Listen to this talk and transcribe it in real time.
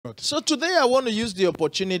So today I want to use the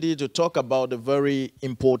opportunity to talk about a very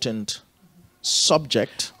important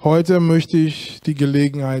subject. Heute möchte ich die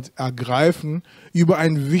Gelegenheit ergreifen, über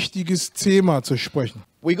ein wichtiges Thema zu sprechen.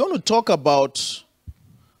 We're going to talk about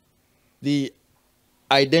the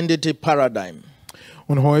identity paradigm.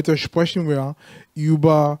 Und heute sprechen wir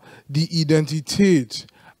über die Identität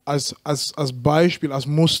als Beispiel, als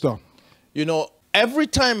Muster. You know, every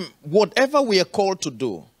time, whatever we are called to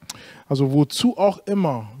do, Also wozu auch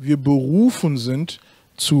immer wir berufen sind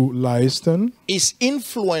zu leisten, is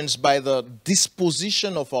influenced by the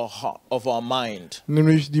disposition of our heart, of our mind.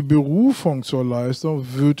 nämlich die Berufung zur Leistung,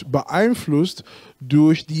 wird beeinflusst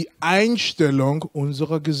durch die Einstellung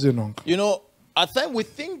unserer Gesinnung. You know, at times we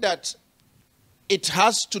think that it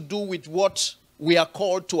has to do with what we are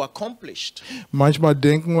called to accomplish. Manchmal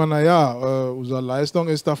denken wir, naja, unsere Leistung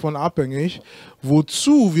ist davon abhängig,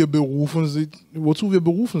 wozu wir berufen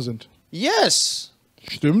sind. Yes,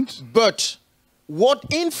 Stimmt? but what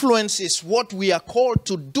influences what we are called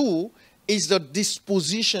to do is the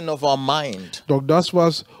disposition of our mind. Doch das,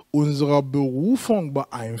 was unsere Berufung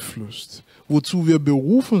beeinflusst, wozu wir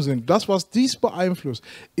berufen sind, das, was dies beeinflusst,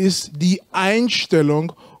 ist die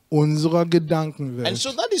Einstellung unserer Gedankenwelt. And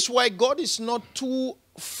so that is why God is not too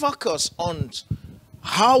focused on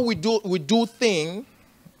how we do things,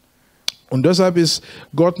 Und deshalb ist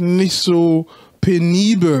Gott nicht so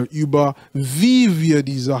penibel über, wie wir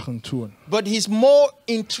die Sachen tun, but he's more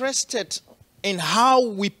interested in how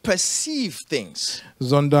we perceive things.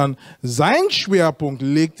 sondern sein Schwerpunkt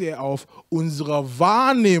legt er auf unsere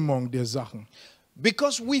Wahrnehmung der Sachen.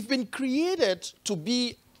 Because we've been created to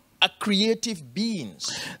be a creative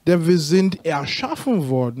beings. Denn wir sind erschaffen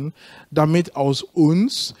worden, damit aus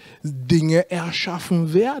uns Dinge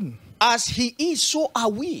erschaffen werden. As he is, so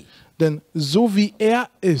are we. Denn so wie er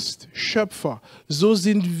ist, Schöpfer, so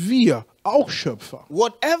sind wir auch Schöpfer.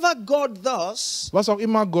 Whatever God does Was auch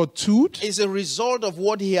immer Gott tut, is a result of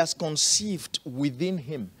what he has conceived within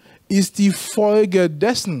him. ist die Folge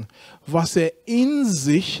dessen, was er in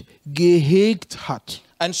sich gehegt hat.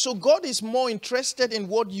 And so God is more interested in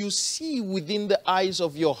what you see within the eyes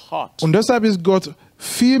of your heart. Und deshalb ist Gott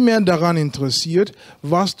viel mehr daran interessiert,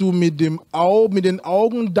 was du mit den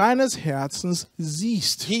Augen deines Herzens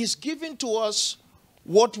siehst. He is giving to us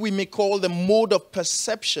what we may call the mode of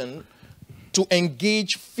perception to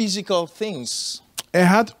engage physical things. Er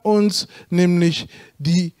hat uns nämlich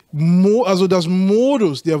das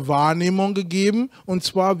Modus der Wahrnehmung gegeben, und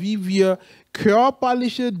zwar wie wir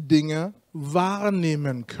körperliche Dinge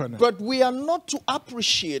wahrnehmen können. But we are not to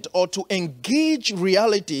appreciate or to engage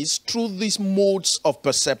realities through these modes of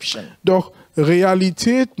perception. Doch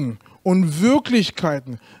Realitäten und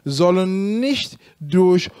Wirklichkeiten sollen nicht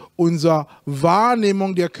durch unsere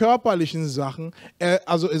Wahrnehmung der körperlichen Sachen,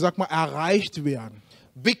 erreicht werden.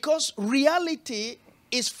 Because reality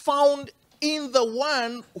is found in the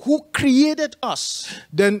one who created us.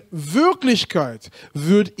 Denn Wirklichkeit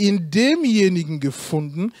wird in demjenigen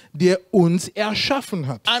gefunden, der uns erschaffen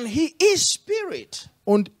hat. And he is spirit.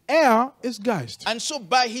 Und er ist Geist. And so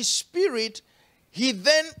by his spirit, he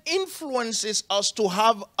then influences us to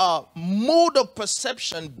have a mode of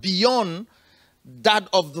perception beyond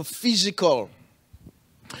that of the physical.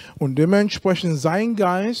 Und dementsprechend sein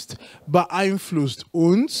Geist beeinflusst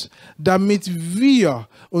uns, damit wir,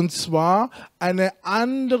 und zwar eine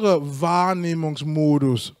andere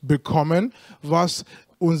Wahrnehmungsmodus bekommen, was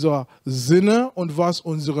unsere Sinne und was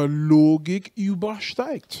unsere Logik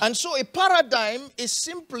übersteigt. And so a paradigm is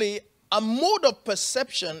simply a mode of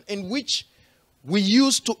perception in which we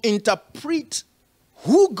use to interpret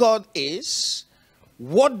who God is,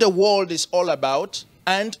 what the world is all about,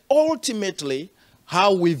 and ultimately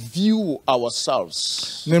how we view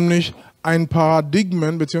ourselves. Nämlich ein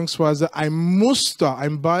Paradigmen bzw. ein Muster,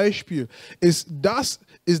 ein Beispiel, ist das,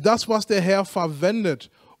 was der Herr verwendet,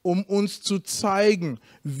 um uns zu zeigen,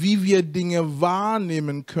 wie wir Dinge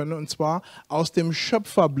wahrnehmen können, und zwar aus dem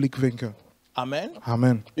Schöpferblickwinkel. Amen.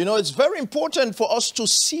 Amen. You know, it's very important for us to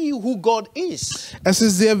see who God is. Es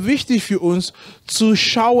ist sehr wichtig für uns zu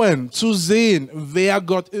schauen, zu sehen, wer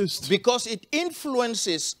Gott ist. Because it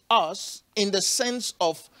influences us in the sense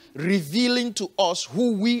of revealing to us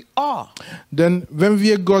who we are. Denn wenn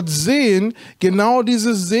wir Gott sehen, genau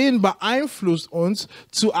dieses Sehen beeinflusst uns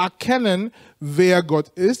zu erkennen, wer Gott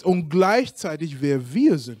ist und gleichzeitig wer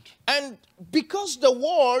wir sind. And because the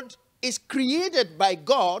world is created by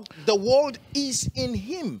God, the world is in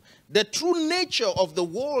him. The true nature of the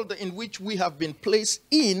world in which we have been placed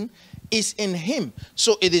in is in him.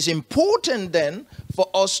 So it is important then for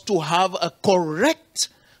us to have a correct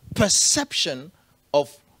perception of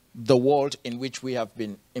the world in which we have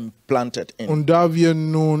been implanted in. Und da wir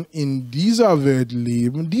nun in dieser Welt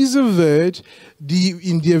leben, diese Welt,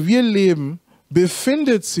 in der wir leben,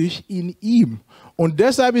 befindet sich in ihm. Und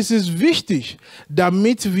deshalb ist es wichtig,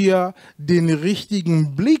 damit wir den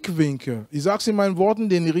richtigen Blickwinkel, ich sage es in meinen Worten,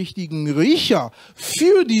 den richtigen Riecher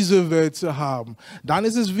für diese Welt zu haben, dann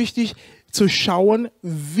ist es wichtig zu schauen,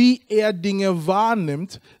 wie er Dinge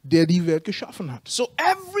wahrnimmt, der die Welt geschaffen hat. So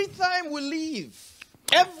every time we live,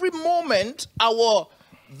 every moment,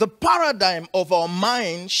 the paradigm of our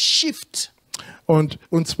mind shift. Und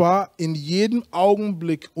zwar in jedem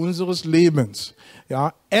Augenblick unseres Lebens,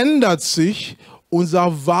 ja, ändert sich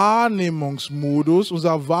unser Wahrnehmungsmodus,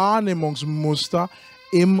 unser Wahrnehmungsmuster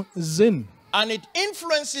im Sinn. And it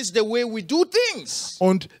influences the way we do things.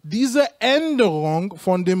 Und diese Änderung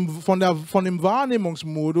von dem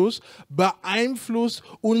Wahrnehmungsmodus beeinflusst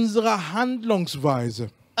unsere Handlungsweise.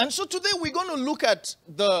 And so today we're going to look at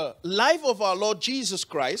the life of our Lord Jesus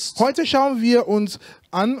Christ. Heute schauen wir uns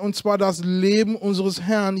an, und zwar das Leben unseres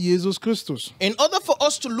Herrn Jesus Christus. In order for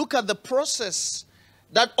us to look at the process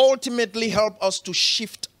that ultimately help us to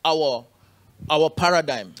shift our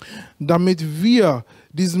paradigm. Damit wir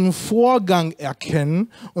diesen Vorgang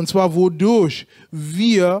erkennen, und zwar wodurch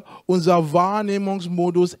wir unser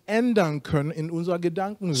Wahrnehmungsmodus ändern können in unserer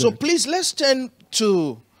Gedankenwelt. So please let's turn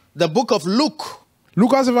to the book of Luke.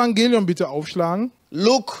 Lukas Evangelium bitte aufschlagen.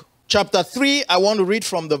 Luke chapter 3, I want to read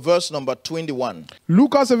from the verse number 21.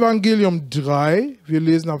 Lukas Evangelium 3, wir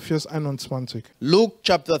lesen ab Vers 21. Luke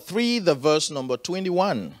chapter 3, the verse number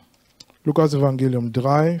 21. Lukas Evangelium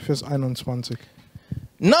 3, Vers 21.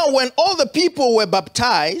 Now when all the people were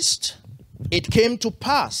baptized, it came to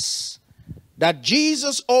pass that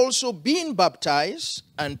Jesus also being baptized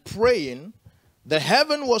and praying, the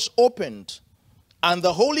heaven was opened, and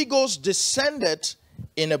the Holy Ghost descended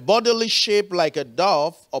in a bodily shape like a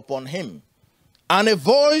dove upon him. And a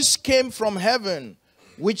voice came from heaven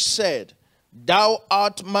which said, Thou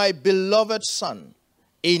art my beloved Son,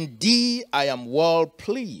 in thee I am well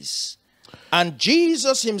pleased. And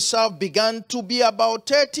Jesus himself began to be about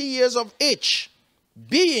 30 years of age,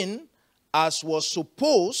 being, as was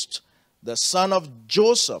supposed, the son of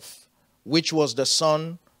Joseph, which was the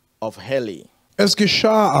son of Heli. Es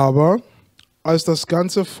geschah aber, als das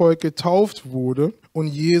ganze Volk getauft wurde und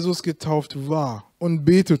Jesus getauft war und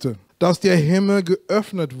betete, dass der Himmel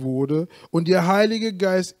geöffnet wurde und der Heilige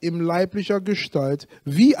Geist in leiblicher Gestalt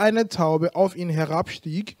wie eine Taube auf ihn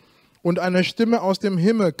herabstieg und eine Stimme aus dem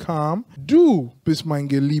Himmel kam: Du bist mein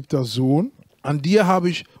geliebter Sohn, an dir habe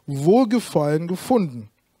ich Wohlgefallen gefunden.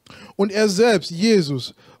 Und er selbst,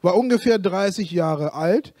 Jesus, war ungefähr 30 Jahre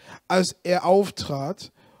alt, als er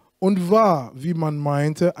auftrat und war, wie man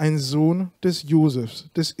meinte, ein Sohn des Josefs,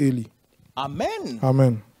 des Eli. Amen.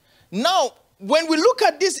 Amen. Now, when we look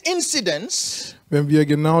at these incidents, Wenn wir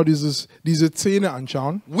genau diese Szene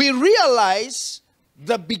anschauen, we realize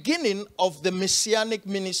the beginning of the messianic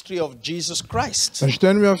ministry of Jesus Christ. dann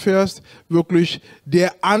stellen wir fest, wirklich,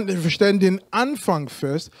 wir stellen den Anfang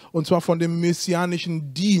fest, und zwar von dem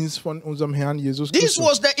messianischen Dienst von unserem Herrn Jesus This Christus.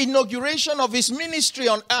 was the inauguration of his ministry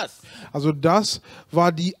on earth. Also das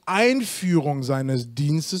war die Einführung seines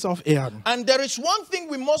Dienstes auf Erden. And there is one thing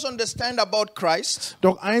we must understand about Christ.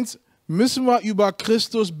 Doch eins müssen wir über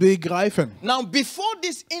Christus begreifen. Now, before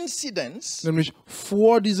these incidents, Nämlich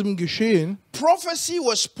vor diesem Geschehen, prophecy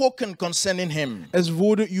was spoken concerning him. es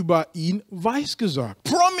wurde über ihn weisgesagt.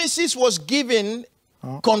 Promises was given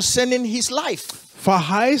concerning his life.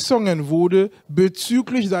 Verheißungen wurde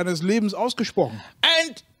bezüglich seines Lebens ausgesprochen.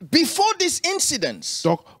 And before these incidents,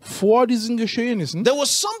 Doch vor diesen Geschehnissen, there was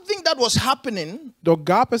something that was happening doch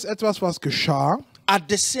gab es etwas, was geschah, at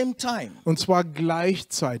the same time. und zwar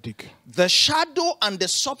gleichzeitig. The shadow and the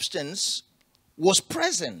substance was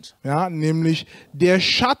present. Ja, nämlich der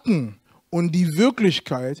Schatten und die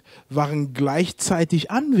Wirklichkeit waren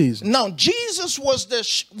gleichzeitig anwesend. Now, Jesus was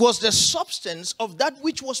the substance of that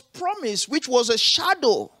which was promised, which was a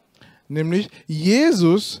shadow. Nämlich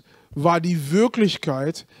Jesus war die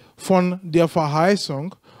Wirklichkeit von der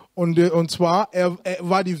Verheißung, und zwar er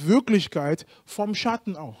war die Wirklichkeit vom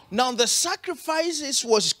Schatten auch. Now, the sacrifices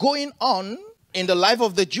was going on in the life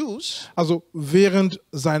of the Jews. Also während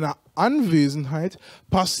seiner Anwesenheit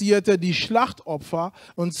passierte die Schlachtopfer,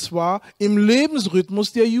 und zwar im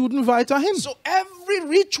Lebensrhythmus der Juden weiterhin. So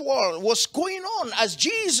every ritual was going on as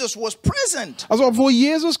Jesus was present. Also obwohl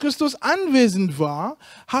Jesus Christus anwesend war,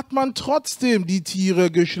 hat man trotzdem die Tiere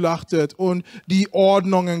geschlachtet und die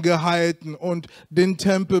Ordnungen gehalten und den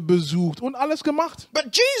Tempel besucht und alles gemacht. But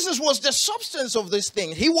Jesus was the substance of this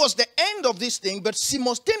thing. He was the end of this thing, but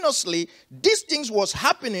simultaneously these things was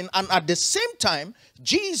happening, and at the same time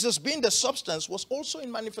Jesus being the substance was also in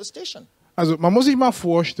manifestation. Also man muss sich mal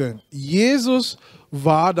vorstellen, Jesus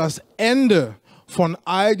war das Ende von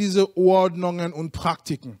all diese Ordnungen und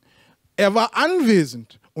Praktiken. Er war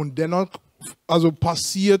anwesend und dennoch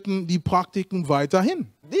passierten die Praktiken weiterhin.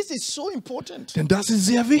 This is so important. Denn das ist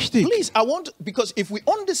sehr wichtig. Please, because if we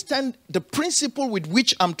understand the principle with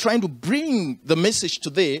which I'm trying to bring the message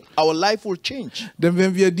today, our life will change. Denn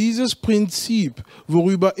wenn wir dieses Prinzip,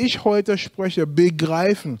 worüber ich heute spreche,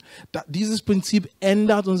 begreifen, dieses Prinzip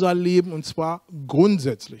ändert unser Leben, und zwar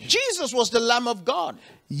grundsätzlich. Jesus was the Lamb of God.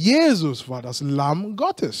 Jesus war das Lamm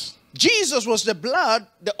Gottes. Jesus was the blood,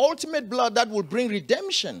 the ultimate blood that will bring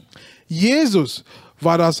redemption. Jesus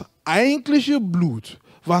war das eigentliche Blut,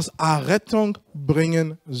 was Errettung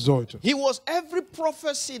bringen sollte. He was every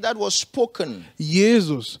prophecy that was spoken.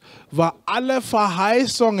 Jesus war alle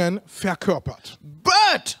Verheißungen verkörpert.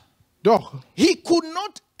 But Doch he could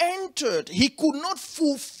not enter, he could not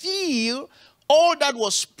fulfill all that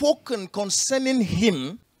was spoken concerning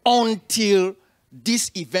him until this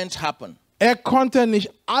event happened. er konnte nicht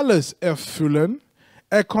alles erfüllen,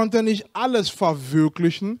 er konnte nicht alles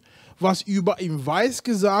verwirklichen, was über ihm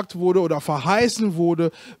weisgesagt wurde oder verheißen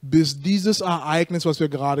wurde, bis dieses Ereignis, was wir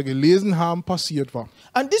gerade gelesen haben, passiert war.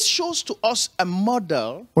 And this shows to us a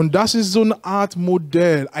model. Und das ist so eine Art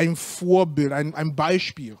Modell, ein Vorbild, ein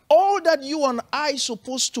Beispiel. All that you and I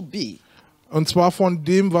supposed to be. Und zwar von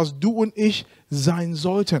dem, was du und ich sein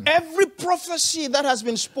sollten. Every prophecy that has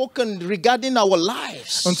been spoken regarding our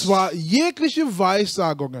lives. Und zwar jegliche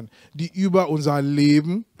Weissagungen, die über unser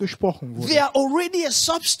Leben gesprochen They wurden. are already a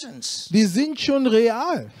substance. Die sind schon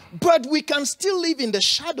real. But we can still live in the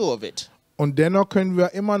shadow of it. Und dennoch können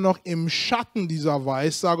wir immer noch im Schatten dieser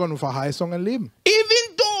Weissagungen und Verheißungen leben.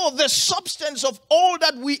 Even though the substance of all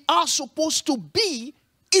that we are supposed to be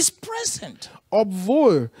is present.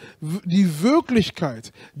 Obwohl die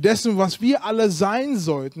Wirklichkeit dessen, was wir alle sein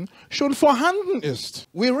sollten, schon vorhanden ist.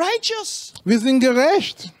 We're righteous. Wir sind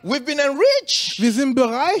gerecht. We've been enriched. Wir sind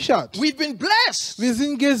bereichert. We've been blessed. Wir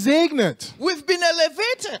sind gesegnet. We've been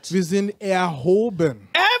elevated. Wir sind erhoben.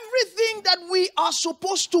 Everything that we are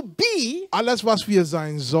supposed to be Alles, was wir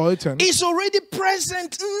sein sollten, is already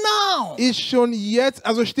present now. ist schon jetzt,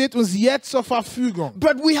 also steht uns jetzt zur Verfügung.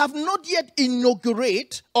 But we have not yet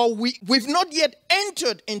inaugurated, or we've not yet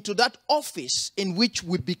entered into that office in which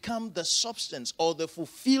we become the substance or the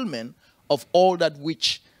fulfillment of all that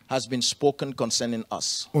which has been spoken concerning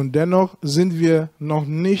us. Und dennoch sind wir noch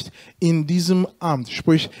nicht in diesem Amt,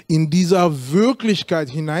 sprich in dieser Wirklichkeit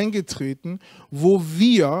hineingetreten, wo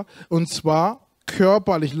wir, und zwar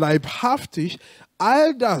körperlich, leibhaftig,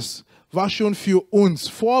 all das, was schon für uns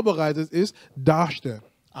vorbereitet ist, darstellen.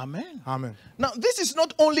 Amen. Amen. Now, this is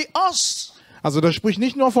not only us, Also das spricht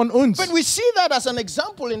nicht nur von uns. but we see that as an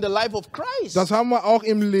example in the life of Christ. Das haben wir auch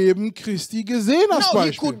im Leben Christi gesehen als Now, he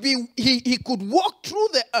Beispiel. could walk through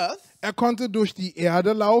the earth Er konnte durch die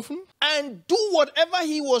Erde laufen and do whatever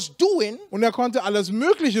he was doing und er konnte alles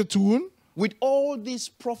Mögliche tun. with all these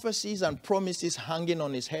prophecies and promises hanging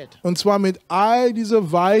on his head. Und zwar mit all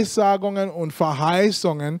diese Weissagungen und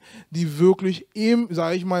Verheißungen, die wirklich ihm,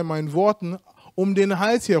 sage ich mal in meinen Worten, um den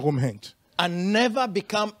Hals herumhängt. And never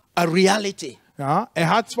become a reality. Ja, er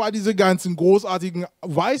hat zwar diese ganzen großartigen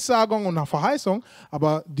Weissagungen und Verheißungen,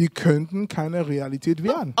 aber die könnten keine Realität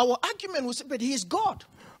werden. Our argument was, but he is God.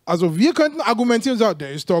 Also wir könnten argumentieren und sagen,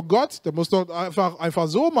 der ist doch Gott, der muss doch einfach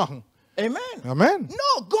so machen. Amen. Amen.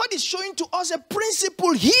 No, God is showing to us a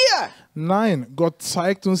principle here. Nein, Gott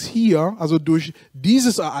zeigt uns hier, also durch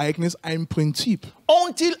dieses Ereignis, ein Prinzip.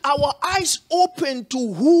 Until our eyes open to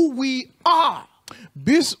who we are.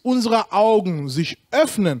 Bis unsere Augen sich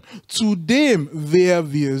öffnen zu dem,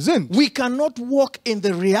 wer wir sind, We cannot walk in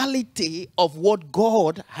the reality of what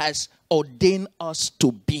God has ordained us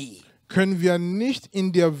to be. können wir nicht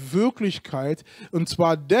in der Wirklichkeit, und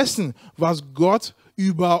zwar dessen, was Gott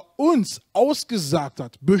über uns ausgesagt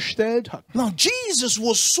hat, bestellt hat. Now, Jesus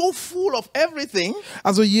was so full of everything,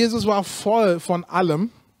 Also Jesus war voll von allem,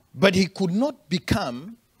 but he could not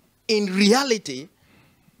become, in reality,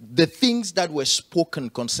 the things that were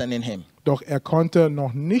spoken concerning him. Doch er konnte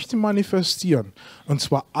noch nicht manifestieren, und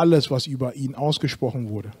zwar alles, was über ihn ausgesprochen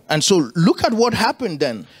wurde. And so look at what happened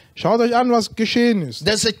then. Schaut euch an, was geschehen ist.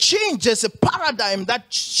 There's a change, there's a paradigm that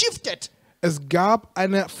shifted. Es gab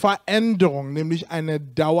eine Veränderung, nämlich eine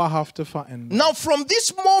dauerhafte Veränderung. Now from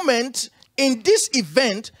this moment, in this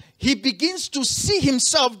event, he begins to see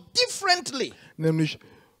himself differently. Nämlich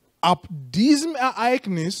ab diesem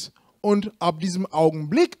Ereignis und ab diesem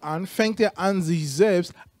Augenblick an fängt er an, sich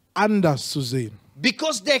selbst anders zu sehen.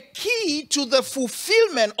 Because the key to the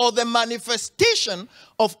fulfillment or the manifestation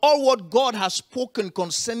of all what God has spoken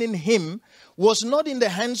concerning him was not in the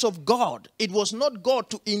hands of God. It was not God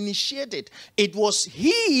to initiate it. It was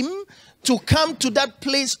him to come to that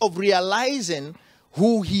place of realizing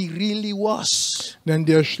who he really was. Denn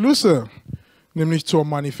der Schlüssel, nämlich zur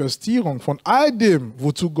Manifestierung von all dem,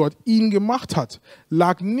 wozu Gott ihn gemacht hat,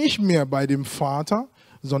 lag nicht mehr bei dem Vater,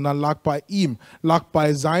 sondern lag bei ihm, lag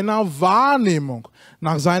bei seiner Wahrnehmung,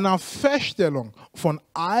 nach seiner Feststellung von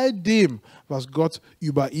all dem, was Gott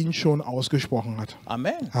über ihn schon ausgesprochen hat.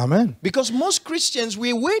 Amen. Amen. Because most Christians,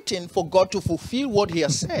 we're waiting for God to fulfill what he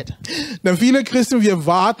has said. Denn viele Christen, wir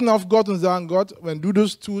warten auf Gott und sagen, Gott, wenn du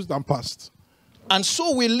das tust, dann passt. And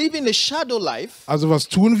so we live in a shadow life. Also was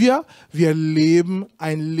tun wir? Wir leben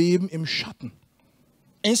ein Leben im Schatten.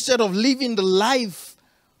 Instead of living the life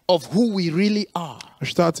of who we really are.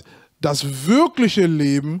 Statt das wirkliche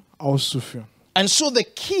Leben auszuführen. And so the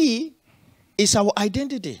key is our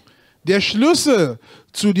identity. Der Schlüssel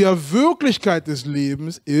zu der Wirklichkeit des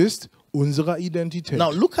Lebens ist unsere Identität.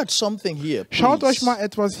 Now look at something here. Schaut euch Please. mal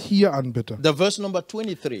etwas hier an, bitte. The verse number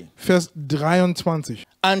 23. Vers 23.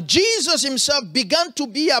 And Jesus himself began to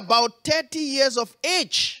be about 30 years of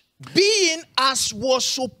age, being as was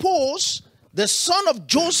supposed the son of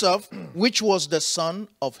Joseph, which was the son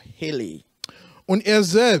of Heli. Und er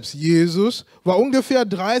selbst, Jesus, war ungefähr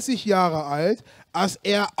 30 Jahre alt, als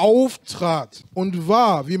er auftrat und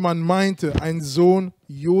war, wie man meinte, ein Sohn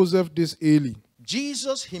Joseph des Eli.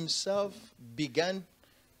 Jesus himself began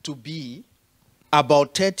to be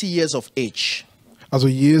about 30 years of age. Also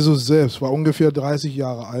Jesus selbst war ungefähr 30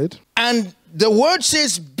 Jahre alt. And the word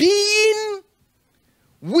says, being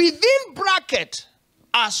within bracket,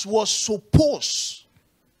 as was supposed,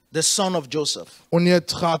 the son of Joseph. Und er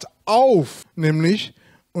trat auf, nämlich,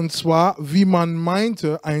 und zwar, wie man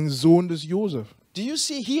meinte, ein Sohn des Joseph. Do you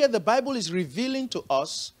see here the Bible is revealing to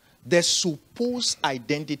us the supposed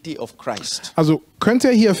identity of Christ. Also könnt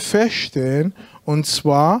ihr hier feststellen, und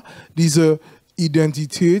zwar diese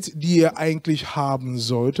Identität, die er eigentlich haben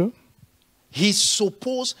sollte. He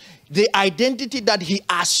supposed the identity that he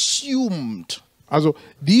assumed. Also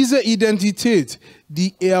diese Identität,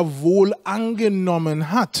 die er wohl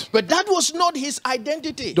angenommen hat. But that was not his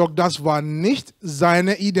identity. Doch das war nicht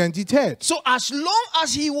seine Identität. So as long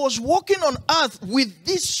as he was walking on earth with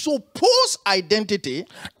this supposed identity,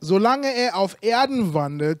 Solange er auf Erden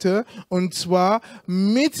wandelte, und zwar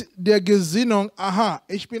mit der Gesinnung, aha,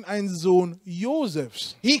 ich bin ein Sohn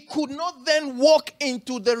Josefs. he could not then walk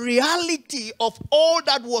into the reality of all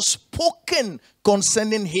that was spoken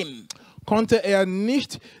concerning him. Konnte er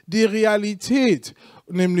nicht die Realität,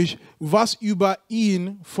 nämlich was über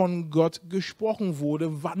ihn von Gott gesprochen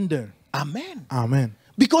wurde, wandeln. Amen. Amen.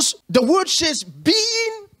 Because the word says,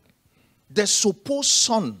 being the supposed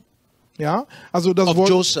son. Ja, also das Of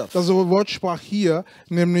Joseph. Wort sprach hier,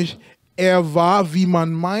 nämlich er war, wie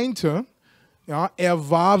man meinte, ja, er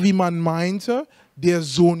war, wie man meinte, der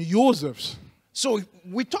Sohn Josefs. So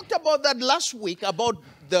we talked about that last week about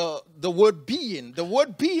the word being. The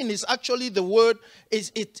word being is actually the word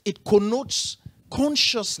it connotes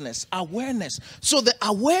consciousness, awareness. So the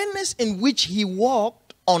awareness in which he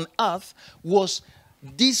walked on earth was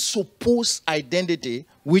this supposed identity,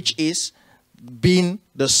 which is being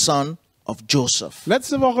the son of Joseph.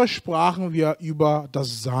 Letzte Woche sprachen wir über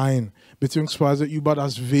das Sein, beziehungsweise über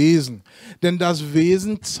das Wesen. Denn das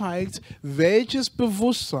Wesen zeigt, welches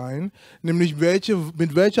Bewusstsein, nämlich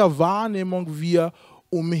mit welcher Wahrnehmung wir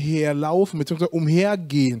umherlaufen, beziehungsweise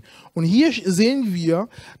umhergehen. Und hier sehen wir,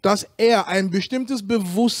 dass er ein bestimmtes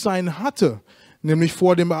Bewusstsein hatte, nämlich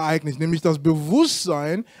vor dem Ereignis, nämlich das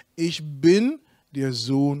Bewusstsein, ich bin der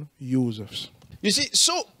Sohn Josefs. You see,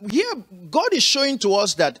 so here God is showing to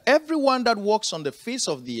us that everyone that walks on the face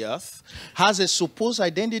of the earth has a supposed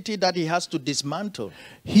identity that he has to dismantle.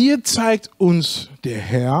 Hier zeigt uns der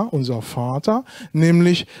Herr, unser Vater,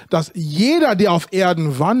 nämlich, dass jeder, der auf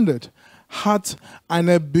Erden wandelt, hat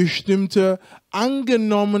eine bestimmte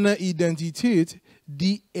angenommene Identität,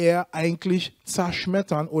 die er eigentlich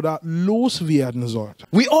zerschmettern oder loswerden sollte.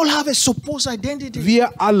 We all have a supposed identity. Wir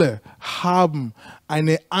alle haben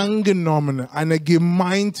eine angenommene, eine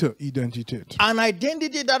gemeinte Identität. An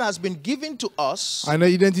identity that has been given to us Eine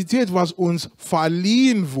Identität, was uns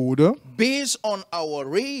verliehen wurde, based on our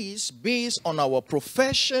race, based on our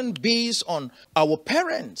profession, based on our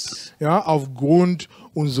parents. ja, aufgrund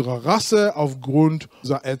unserer Rasse, aufgrund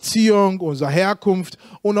unserer Erziehung, unserer Herkunft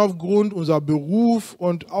und aufgrund unserer Beruf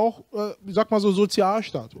und auch, sag mal so,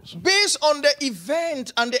 Sozialstatus. Based on the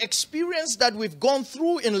event and the experience that we've gone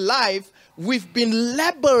through in life, we've been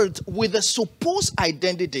labeled with a supposed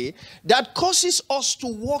identity that causes us to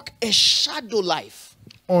walk a shadow life.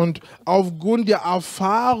 Und aufgrund der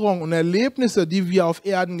Erfahrungen und Erlebnisse, die wir auf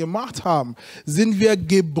Erden gemacht haben, sind wir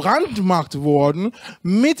gebrandmarkt worden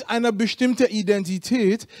mit einer bestimmten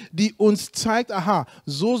Identität, die uns zeigt, aha,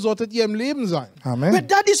 so solltet ihr im Leben sein. Amen. But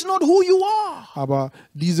that is not who you are. Aber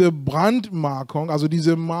diese Brandmarkung, also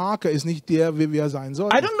diese Marke ist nicht der, wie wir sein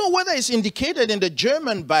sollten. I don't know whether it's indicated in the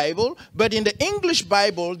German Bible, but in the English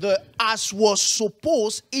Bible, the as was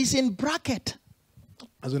supposed is in bracket.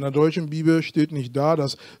 Also in der deutschen Bibel steht nicht da,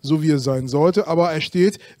 dass so wie es sein sollte, aber es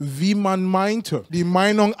steht, wie man meinte. Die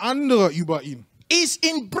Meinung anderer über ihn. Is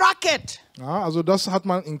in bracket. Ja, also das hat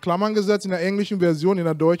man in Klammern gesetzt in der englischen Version. In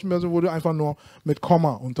der deutschen Version wurde einfach nur mit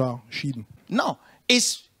Komma unterschieden. No,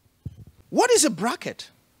 what is a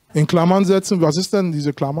bracket? In Klammern setzen, was ist denn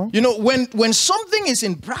diese Klammer? You know, when something is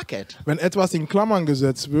in bracket, Wenn etwas in Klammern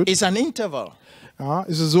gesetzt wird, it's an interval. ja,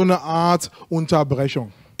 ist es so eine Art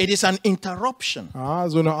Unterbrechung. It is an interruption. Ja,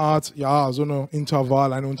 so eine Art, ja, so eine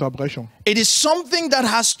Intervall, eine Unterbrechung. It is something that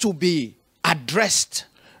has to be addressed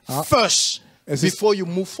first before you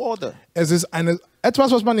move further. Es ist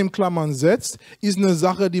etwas, was man in Klammern setzt, ist eine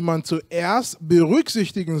Sache, die man zuerst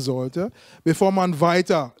berücksichtigen sollte, bevor man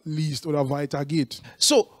weiter liest oder weitergeht.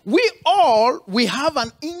 So we have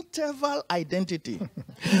an interval identity.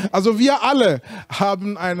 Also wir alle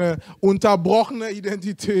haben eine unterbrochene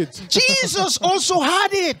Identität. Jesus also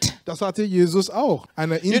had it. Das hatte Jesus auch,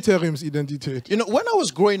 eine Interimsidentität. You know, when I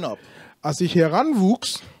was growing up Als ich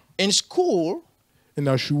heranwuchs in school, in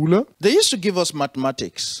der Schule, they used to give us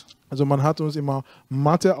mathematics. also man hat uns immer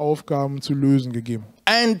Matheaufgaben zu lösen gegeben.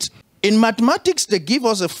 And in mathematics, they give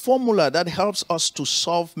us a formula that helps us to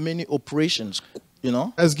solve many operations. You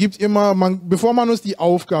know? Es gibt immer, bevor man uns die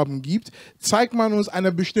Aufgaben gibt, zeigt man uns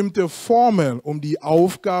eine bestimmte Formel, um die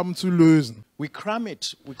Aufgaben zu lösen. We cram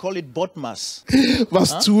it. We call it BODMAS.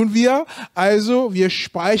 Was tun wir? Also wir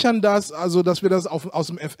speichern das, also dass wir das aus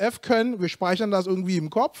dem FF können. Wir speichern das irgendwie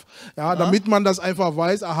im Kopf, ja, damit man das einfach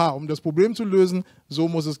weiß, aha, um das Problem zu lösen, so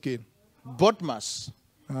muss es gehen. BODMAS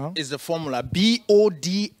Ja. is the formula.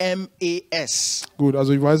 BODMAS. Gut,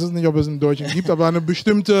 also ich weiß es nicht, ob es im Deutschen gibt, aber eine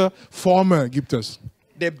bestimmte Formel gibt es.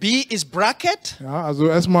 The B is bracket. Ja, also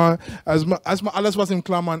erstmal alles, was in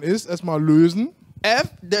Klammern ist, erstmal lösen. F,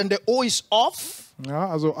 then the O is off. Ja,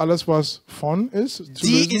 also alles, was von ist. Zu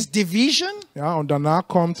D lösen. is division. Ja, und danach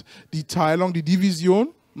kommt die Teilung, die Division.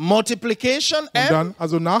 Multiplication, Und M. dann,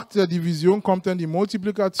 also nach der Division kommt dann die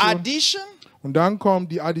Multiplikation. Addition, Und dann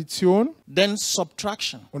kommt die Addition. then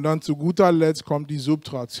subtraction. Und dann zu guter Letzt kommt die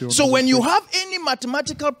Subtraktion. So when you have any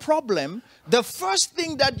mathematical problem, the first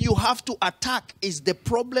thing that you have to attack is the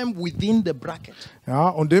problem within the bracket. Ja,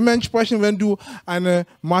 und dementsprechend, wenn du eine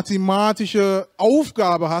mathematische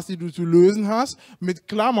Aufgabe hast, die du zu lösen hast, mit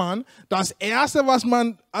Klammern, das Erste, was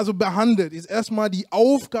man also behandelt, ist erstmal die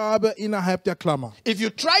Aufgabe innerhalb der Klammer. If you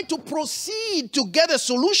try to proceed to get a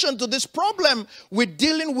solution to this problem with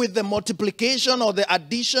dealing with the multiplication or the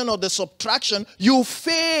addition or the subtraction, you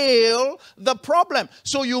fail the problem.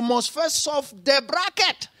 So you must first solve the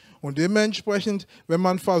bracket. Und dementsprechend, wenn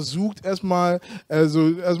man versucht, erstmal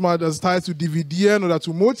das Teil zu dividieren oder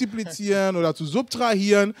zu multiplizieren oder zu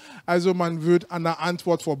subtrahieren, also man wird an der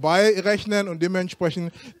Antwort vorbeirechnen und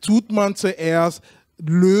dementsprechend tut man zuerst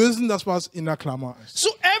lösen, das was in der Klammer ist. So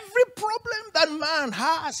every problem that man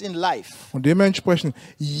has in life, Und dementsprechend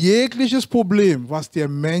jegliches Problem, was der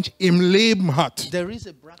Mensch im Leben hat, there is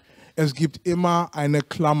a bracket. es gibt immer eine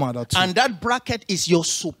Klammer dazu. And that bracket is your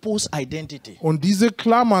supposed identity. Und diese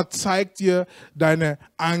Klammer zeigt dir deine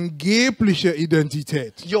angebliche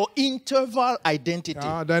Identität. Your interval identity.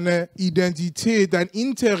 Ja, deine Identität, deine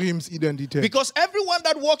Interimsidentität. Because everyone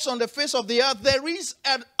that walks on the face of the earth, there is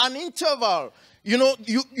an interval. you know,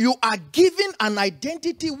 you are given an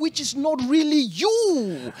identity which is not really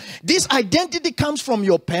you. This identity comes from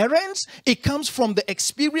your parents. It comes from the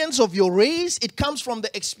experience of your race. It comes from the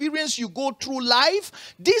experience you go through life.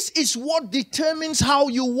 This is what determines how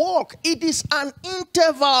you walk. It is an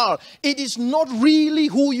interval. It is not really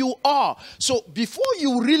who you are. So before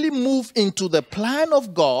you really move into the plan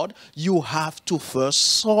of God, you have to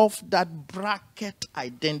first solve that bracket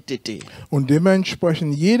identity. Und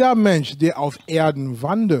dementsprechend, jeder Mensch, der auf Erden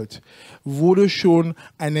wandelt, wurde schon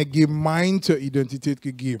eine gemeinte Identität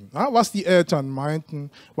gegeben. Ja, was die Eltern meinten,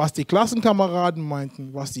 was die Klassenkameraden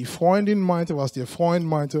meinten, was die Freundin meinte, was der Freund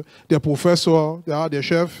meinte, der Professor, ja, der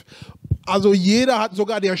Chef. Also jeder hat,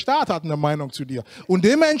 sogar der Staat hat eine Meinung zu dir. Und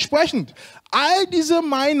dementsprechend, all diese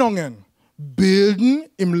Meinungen bilden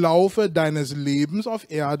im Laufe deines Lebens auf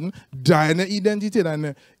Erden deine Identität,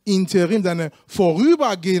 deine Interim, deine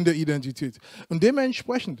vorübergehende Identität. Und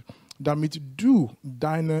dementsprechend, damit du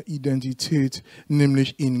deine Identität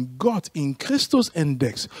nämlich in Gott, in Christus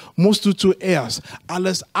entdeckst, musst du zuerst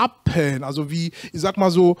alles abhellen, also wie, ich sag mal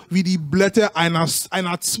so, wie die Blätter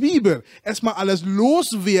einer Zwiebel. Erstmal alles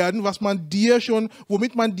loswerden, was man dir schon,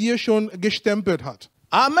 womit man dir schon gestempelt hat.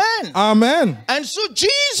 Amen. Amen. And so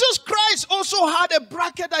Jesus Christ also had a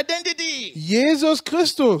bracket identity. Jesus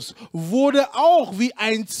Christus wurde auch wie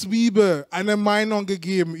ein Zwiebel eine Meinung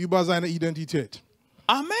gegeben über seine Identität.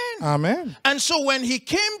 Amen. Amen. And so when he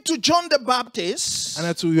came to John the Baptist, Als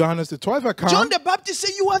er zu Johannes der Täufer kam, John the Baptist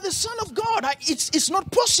said, "You are the Son of God. It's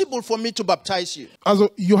not possible for me to baptize you." also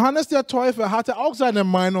Johannes der Täufer hatte auch seine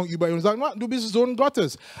Meinung über ihn und sagt, du bist Sohn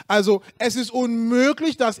Gottes. Also es ist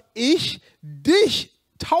unmöglich, dass ich dich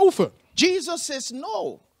taufe. Jesus says,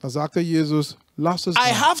 "No. Da sagte Jesus, lass es I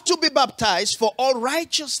sein. have to be baptized for all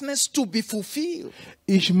righteousness to be fulfilled."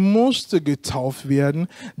 Ich musste getauft werden,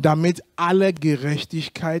 damit alle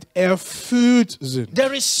Gerechtigkeit erfüllt sind.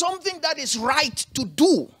 There is something that is right to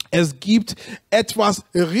do. Es gibt etwas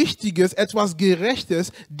Richtiges, etwas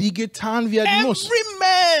Gerechtes, die getan werden muss. Every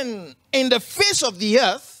man in the face of the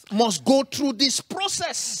earth must go through this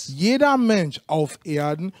process. Jeder Mensch auf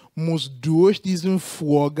Erden muss durch diesen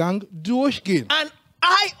Vorgang durchgehen. And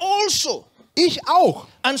I also. Ich auch.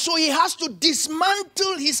 And so he has to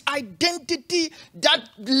dismantle his identity that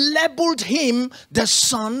labeled him the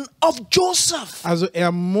son of Joseph. Also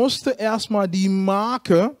er musste erstmal die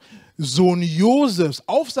Marke Sohn Josefs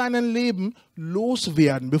auf seinem Leben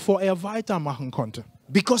loswerden, bevor er weitermachen konnte.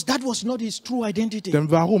 Because that was not his true identity.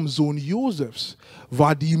 Denn warum? Sohn Josefs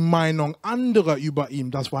war die Meinung anderer über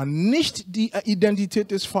ihn. Das war nicht die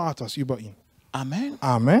Identität des Vaters über ihn. Amen.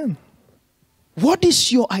 Amen. What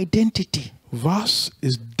is your identity? Was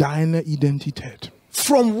ist deine Identität?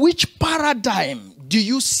 From which paradigm do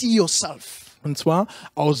you see yourself? Und zwar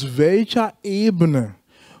aus welcher Ebene,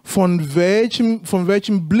 von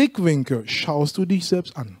welchem Blickwinkel schaust du dich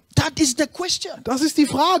selbst an? That is the question. Das ist die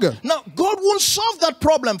Frage. Now, God won't solve that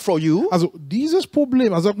problem for you. Also dieses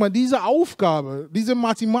Problem, also sag mal, diese Aufgabe, diese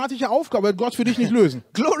mathematische Aufgabe wird Gott für dich nicht lösen.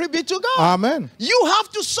 Glory be to God. Amen. You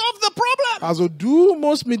have to solve the problem. Also du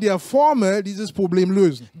musst mit der Formel dieses Problem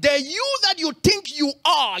lösen. The you that you think you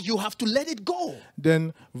are, you have to let it go.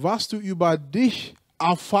 Denn was du über dich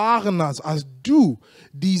erfahren hast als du,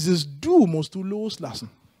 dieses Du musst du loslassen.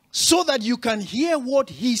 So that you can hear what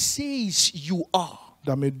he says you are.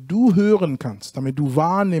 Damit du hören kannst, damit du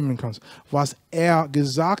wahrnehmen kannst, was er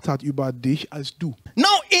gesagt hat über dich als du. Now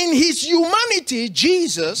in his humanity,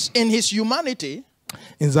 Jesus, in his humanity,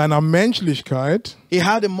 In seiner Menschlichkeit he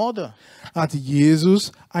had a mother. hatte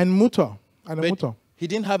Jesus eine Mutter. But he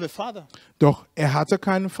didn't have a father. Doch er hatte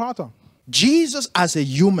keinen Vater. Jesus as a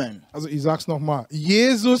human. Also ich sag's nochmal,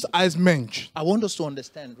 Jesus als Mensch. I want us to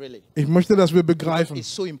understand, really. Ich möchte, dass wir begreifen,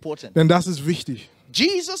 It's so important. denn das ist wichtig.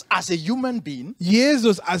 Jesus as a human being,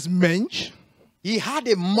 Jesus als Mensch, he had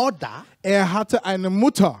a mother, er hatte eine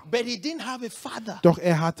Mutter, but he didn't have a father. doch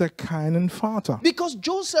er hatte keinen Vater. Because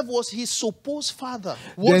Joseph was his supposed father,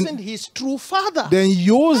 wasn't his true father. Denn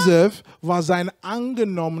Josef war sein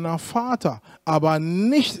angenommener Vater, aber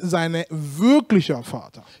nicht sein wirklicher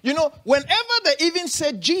Vater. You know, whenever they even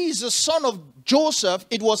said Jesus, son of Joseph,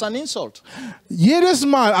 it was an insult. Jedes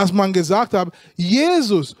Mal, als man gesagt hat,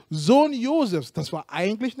 Jesus, Sohn Josefs, das war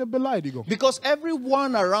eigentlich eine Beleidigung. Because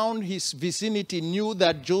everyone around his vicinity knew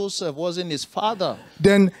that Joseph wasn't his father.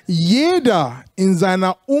 Denn jeder in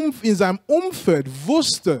seinem Umfeld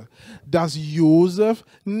wusste, dass Josef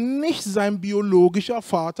nicht sein biologischer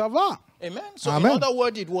Vater war. Amen. So Amen. in other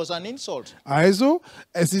words, it was an insult. Also,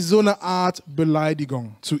 es ist so eine Art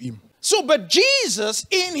Beleidigung zu ihm. So, but Jesus,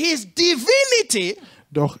 in his divinity,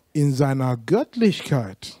 Doch in seiner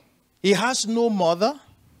Göttlichkeit he has no mother,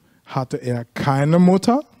 hatte er keine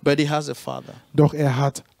Mutter, but he has a father. doch er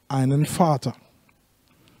hat einen Vater.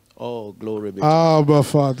 Oh, glory be to God. Aber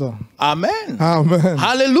Vater. Amen. Amen.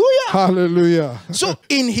 Hallelujah. Halleluja. So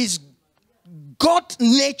in his God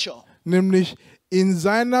nature, Nämlich in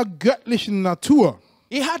seiner göttlichen Natur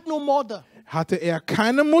he had no mother, hatte er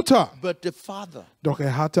keine Mutter, but the father. doch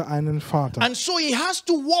er hatte einen Vater. And so he has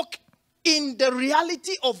to walk in the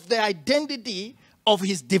reality of the identity of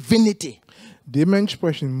his divinity.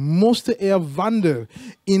 Dementsprechend musste er wandeln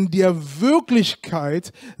in der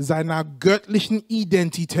Wirklichkeit seiner göttlichen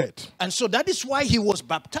Identität. And so that is why he was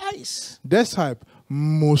baptized. Deshalb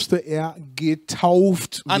musste er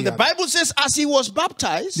getauft And the werden. Bible says, as he was Die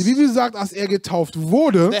baptized, Bibel sagt, als er getauft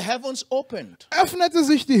wurde, the heavens opened. öffnete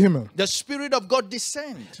sich die Himmel. The Spirit of God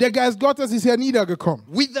descended Der Geist Gottes ist herniedergekommen.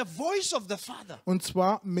 with the voice of the Father. Und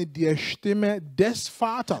zwar mit der Stimme des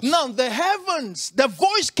Vaters. Now, the heavens, the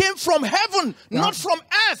voice came from heaven, not from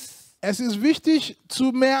earth. Es ist wichtig zu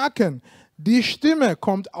merken, die Stimme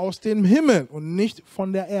kommt aus dem Himmel und nicht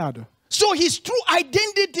von der Erde. So his true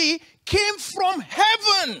identity came from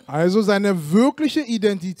heaven. Also seine wirkliche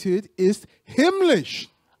Identität ist himmlisch.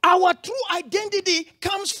 Our true identity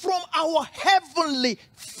comes from our heavenly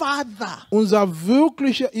Father. Unsere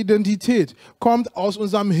wirkliche Identität kommt aus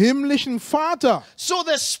unserem himmlischen Vater. So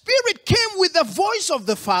the Spirit came with the voice of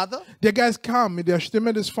the Father Der Geist kam mit der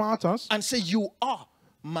Stimme des Vaters, and said, "You are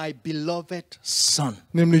my beloved Son.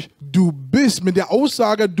 nämlich du bist, mit der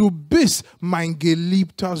Aussage, du bist mein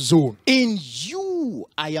geliebter Sohn. In you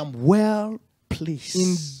I am well pleased."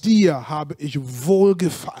 In dir habe ich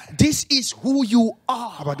Wohlgefallen. This is who you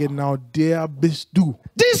are. Aber genau der bist du.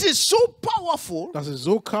 This is so powerful. Das ist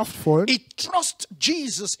so kraftvoll. It trusts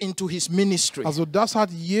Jesus into his ministry. Also das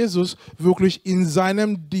hat Jesus wirklich in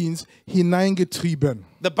seinem Dienst hineingetrieben.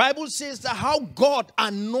 The Bible says that how God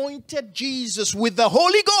anointed Jesus with the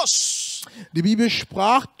Holy Ghost. Die Bibel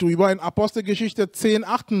sprach darüber in Apostelgeschichte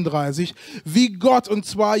 10,38, wie Gott, und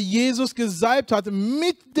zwar Jesus, gesalbt hat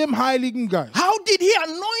mit dem Heiligen Geist. How did he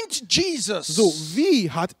anoint Jesus? So,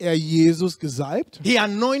 wie hat er Jesus gesalbt? He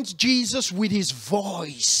anointed Jesus with his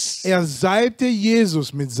voice. Er salbte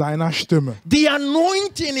Jesus mit seiner Stimme. The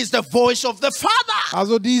anointing is the voice of the Father.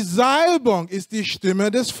 Also die Salbung ist die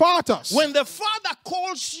Stimme des Vaters. When the Father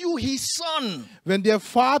calls you his son, Wenn der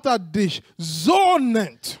Vater dich Sohn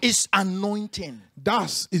nennt, it's anointing.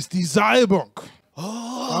 das ist die Salbung.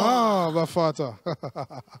 Aber Vater.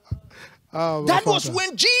 Aber That was Vater.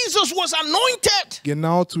 when Jesus was anointed.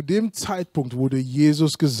 Genau zu dem Zeitpunkt wurde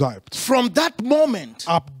Jesus gesalbt. From that moment,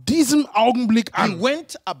 Ab diesem Augenblick he an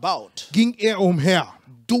went about ging er umher,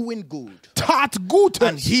 doing good tat and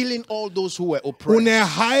Gutes healing all those who were und oppressed,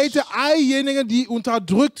 er heilte all diejenigen, die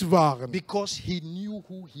unterdrückt waren. because he knew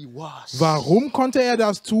who he was. Warum konnte er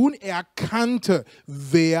das tun? Er kannte,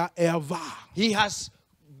 wer er war. He has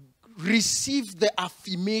received the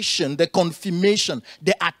affirmation, the confirmation,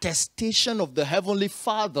 the attestation of the Heavenly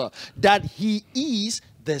Father that he is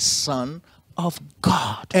the Son of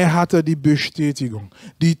God. Er hatte die Bestätigung,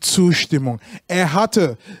 die Zustimmung. Er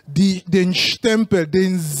hatte den Stempel,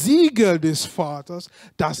 den Siegel des Vaters,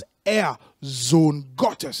 dass er Sohn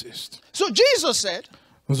Gottes ist. So Jesus said,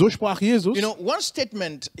 Und so sprach Jesus. you know, one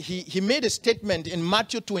statement, he made a statement in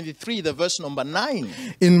Matthew 23, the verse number 9.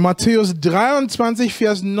 In Matthäus 23,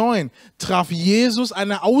 Vers 9 traf Jesus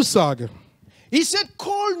eine Aussage. He said,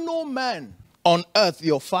 "Call no man on earth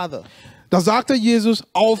your father, Da sagte Jesus,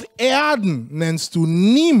 auf Erden nennst du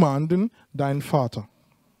niemanden deinen Vater.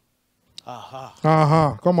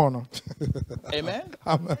 Aha, come on. Amen.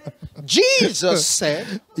 Amen. Jesus said,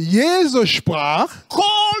 Jesus sprach,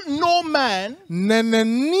 "Call no man nenne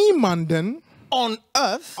niemanden on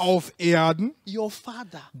earth auf Erden your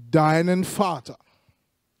father, deinen Vater.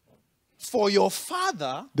 for your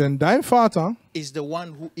father Denn dein Vater is the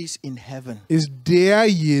one who is in heaven." ist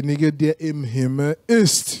derjenige, der im Himmel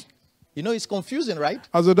ist. You know, it's confusing, right?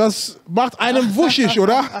 Also das macht einem wuschig,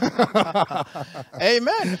 oder?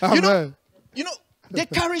 Amen. Amen. You know, the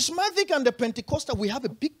charismatic and the Pentecostal, we have a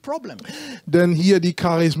big problem. Denn hier die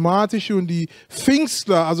charismatische und die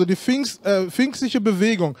Pfingstler, also die pfingstliche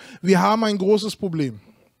Bewegung, wir haben ein großes Problem.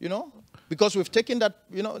 You know, because we've taken that,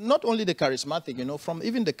 you know, not only the charismatic, you know, from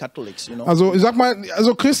even the Catholics, you know. Also ich sag mal,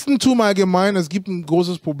 also Christentum allgemein, es gibt ein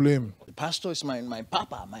großes Problem. The pastor is my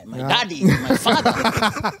papa, my daddy, my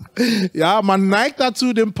father. Ja, man neigt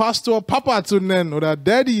dazu, den Pastor Papa zu nennen oder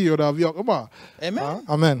Daddy oder wie auch immer. Amen. Ja,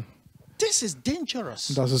 Amen. This is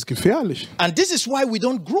dangerous. Das ist gefährlich. And this is why we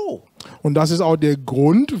don't grow. Und das ist auch der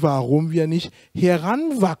Grund, warum wir nicht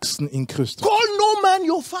heranwachsen in Christus. Call no man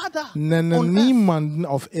your father. Nenne on earth. niemanden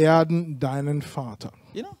auf Erden deinen Vater.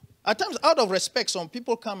 You know, At times, out of respect, some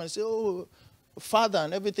people come and say, oh, Father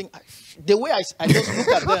and everything. The way I just look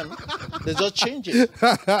at them, they just change it.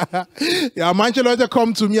 Ja, manche Leute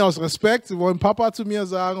kommen zu mir aus Respekt, sie wollen Papa zu mir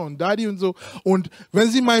sagen und Daddy und so. Und wenn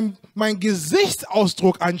sie mein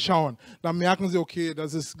Gesichtsausdruck anschauen, dann merken sie, okay,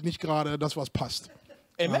 das ist nicht gerade das, was passt.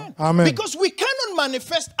 Amen. Amen. Because we cannot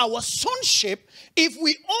manifest our sonship if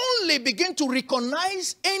we only begin to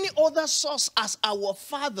recognize any other source as our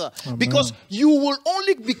Father. Amen. Because you will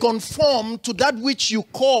only be conformed to that which you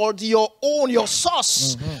called your own, your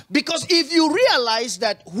source. Because if you realize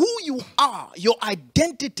that who you are, your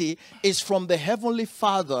identity is from the Heavenly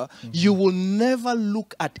Father, you will never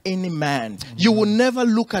look at any man. You will never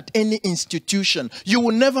look at any institution. You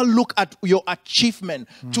will never look at your achievement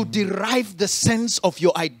to derive the sense of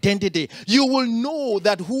your identity. You will know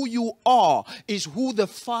that who you are is who the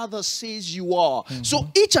Father says you are. So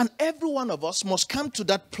each and every one of us must come to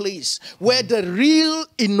that place where the real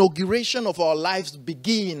inauguration of our lives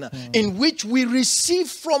begin, in which we receive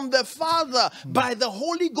from the Father by the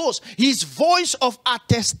Holy Ghost his voice of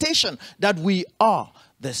attestation that we are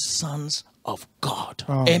the sons of God.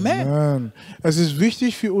 Amen. Amen. Es ist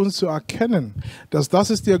wichtig für uns zu erkennen, dass das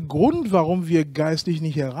ist der Grund, warum wir geistlich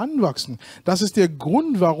nicht heranwachsen. Das ist der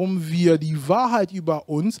Grund, warum wir die Wahrheit über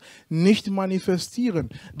uns nicht manifestieren.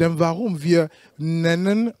 Denn warum? Wir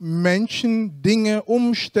nennen Menschen, Dinge,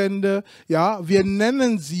 Umstände, ja, wir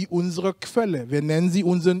nennen sie unsere Quelle. Wir nennen sie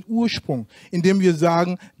unseren Ursprung, indem wir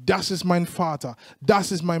sagen, das ist mein Vater,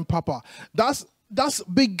 das ist mein Papa. Das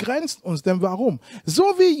begrenzt uns, denn warum? So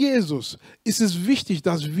wie Jesus ist es wichtig,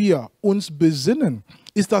 dass wir uns besinnen,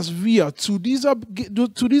 ist, dass wir zu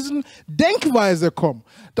diesen Denkweise kommen,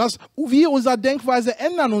 dass wir unsere Denkweise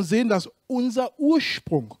ändern und sehen, dass unser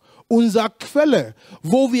Ursprung, unsere Quelle,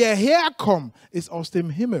 wo wir herkommen, ist aus dem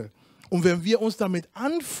Himmel. Und wenn wir uns damit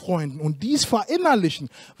anfreunden und dies verinnerlichen,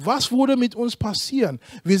 was würde mit uns passieren?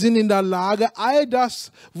 Wir sind in der Lage, all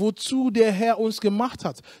das, wozu der Herr uns gemacht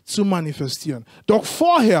hat, zu manifestieren. Doch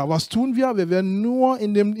vorher, was tun wir? Wir werden nur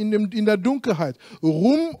in der Dunkelheit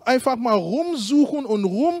einfach mal rumsuchen und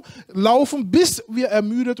rumlaufen, bis wir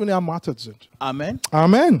ermüdet und ermattet sind. Amen.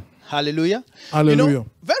 Amen. Hallelujah. Halleluja. You know,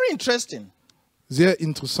 very interesting. Sehr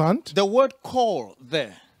interessant. The word call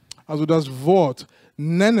there. Also das Wort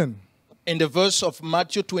nennen. In the verse of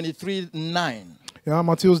Matthew 23:9. Ja,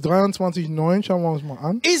 Matthäus 23:9, schauen wir uns mal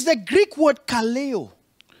an. Is the Greek word kaleo.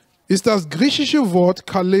 Ist das griechische Wort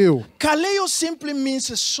kaleo. Kaleo simply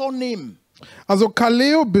means a surname. Also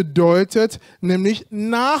kaleo bedeutet nämlich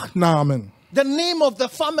Nachnamen. The name of the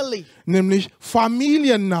family. Nämlich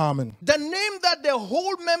Familiennamen. The name that the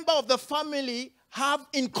whole member of the family have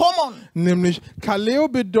in common. Nämlich kaleo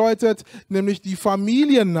bedeutet nämlich der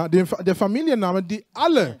Familienname, die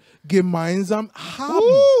alle gemeinsam haben.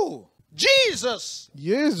 Ooh, Jesus.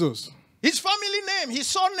 Jesus. His family name,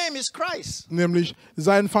 his surname is Christ. Nämlich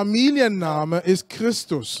sein Familienname ist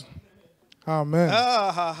Christus. Amen.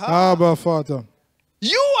 Aber Vater.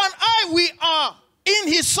 You and I, we are in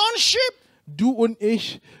his sonship. Du und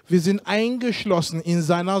ich, wir sind eingeschlossen in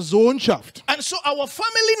seiner Sohnschaft. And so our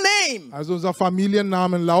family name. Also unser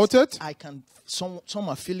Familiennamen lautet. Some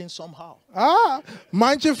are feeling somehow.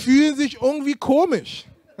 Manche fühlen sich irgendwie komisch.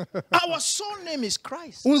 Our surname is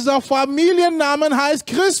Christ. Unser Familiennamen heißt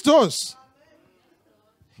Christus.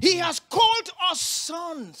 He has called us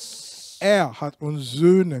sons. Er hat uns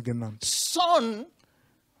Söhne genannt. Son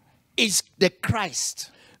is the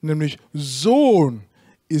Christ. Nämlich Sohn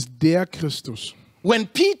ist der Christus. When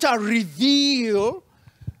Peter revealed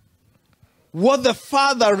what the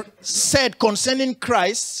Father said concerning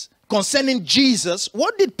Christ, concerning Jesus,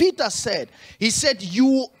 what did Peter say? He said,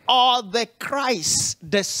 you are the Christ,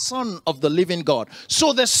 the Son of the living God.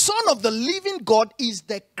 So the Son of the living God is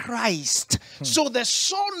the Christ. So the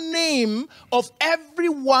surname of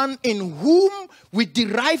everyone in whom we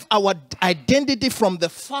derive our identity from the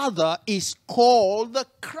Father is called the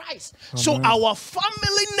Christ. Amen. So our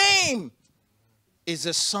family name is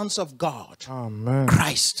the sons of God. Amen.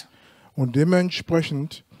 Christ. Und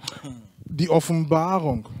dementsprechend die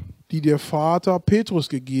Offenbarung, die der Vater Petrus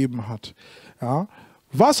gegeben hat. Ja?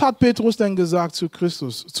 Was hat Petrus denn gesagt zu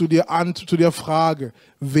Christus, zu der Frage,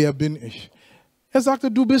 wer bin ich? Er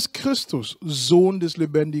sagte, du bist Christus, Sohn des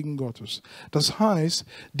lebendigen Gottes. Das heißt,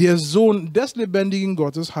 der Sohn des lebendigen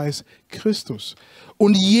Gottes heißt Christus.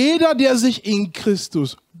 Und jeder, der sich in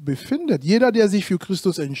Christus befindet, jeder, der sich für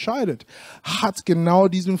Christus entscheidet, hat genau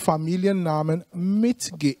diesen Familiennamen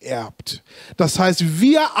mitgeerbt. Das heißt,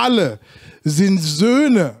 wir alle sind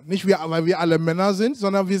Söhne, nicht weil wir alle Männer sind,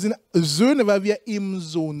 sondern wir sind Söhne, weil wir im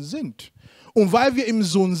Sohn sind. Und weil wir im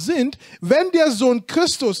Sohn sind, wenn der Sohn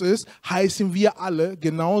Christus ist, heißen wir alle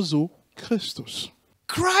genauso Christus.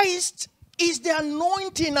 Christ is the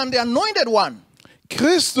anointing and the anointed one.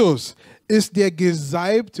 Christus ist der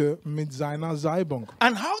Gesalbte mit seiner Salbung.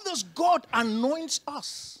 And how does God anoint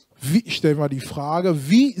us? Ich stelle mal die Frage,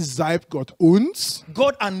 wie salbt Gott uns?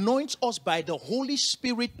 God anoints us by the Holy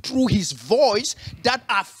Spirit through his voice that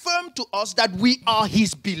affirms to us that we are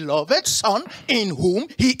his beloved son in whom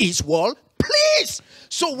he is well pleased.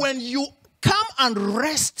 So when you come and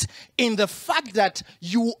rest in the fact that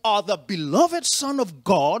you are the beloved son of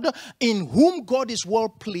God in whom God is well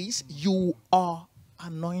pleased, you are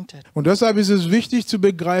anointed. Und deshalb ist es wichtig zu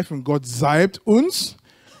begreifen, Gott salbt uns,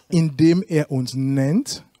 indem er uns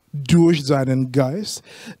nennt, durch seinen Geist,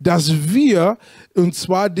 dass wir, und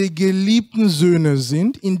zwar die geliebten Söhne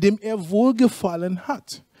sind, indem er Wohlgefallen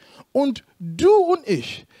hat. Und du und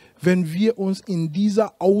ich, wenn wir uns in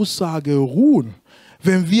dieser Aussage ruhen,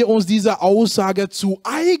 wenn wir uns diese Aussage zu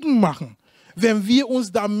eigen machen, wenn wir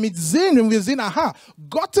uns damit sehen, wenn wir sehen, aha,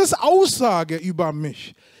 Gottes Aussage über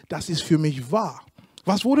mich, das ist für mich wahr.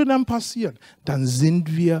 Was würde dann passieren? Dann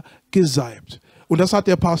sind wir gesalbt. Und das hat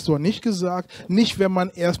der Pastor nicht gesagt. Nicht, wenn man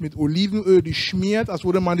erst mit Olivenöl dich schmiert, als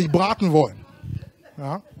würde man dich braten wollen.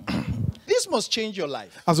 Ja? This must change your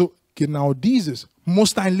life. Also genau dieses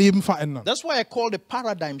muss dein Leben verändern. That's why I call the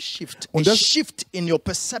paradigm shift. Und A das- shift in your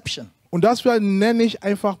perception. Und das nenne ich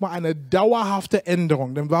einfach mal eine dauerhafte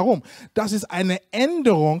Änderung. Denn warum? Das ist eine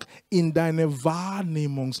Änderung in deine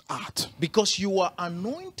Wahrnehmungsart. Because you are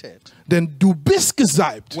anointed Denn du bist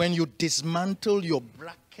gesalbt, when you dismantle your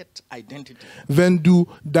bracket identity. wenn du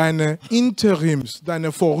deine Interims,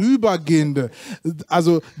 deine vorübergehende,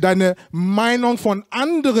 also deine Meinung von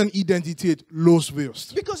anderen Identität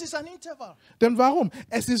loswirst. Because it's an interval. Denn warum?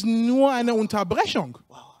 Es ist nur eine Unterbrechung.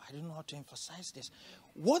 Wow, I don't know how to emphasize this.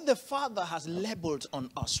 What the Father has labeled on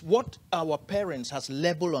us, what our parents has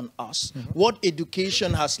labeled on us, what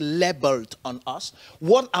education has labeled on us,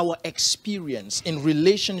 what our experience in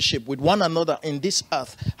relationship with one another in this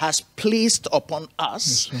earth has placed upon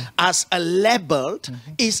us as a label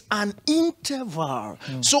is an interval.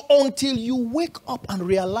 So until you wake up and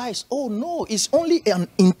realize, oh no, it's only an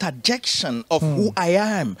interjection of who I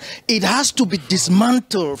am. It has to be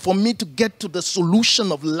dismantled for me to get to the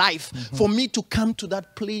solution of life, for me to come to that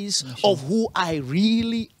place of who I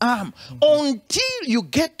really am. Until you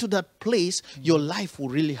get to that place, your life will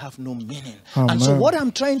really have no meaning. And so Amen. what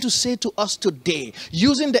I'm trying to say to us today,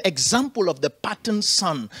 using the example of the pattern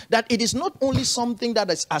son, that it is not only something that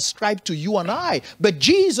is ascribed to you and I, but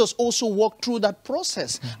Jesus also walked through that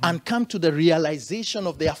process and come to the realization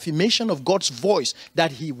of the affirmation of God's voice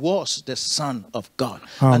that he was the Son of God.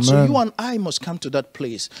 And so Amen. you and I must come to that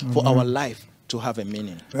place for our life to have a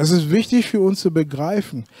meaning. Es ist wichtig für uns zu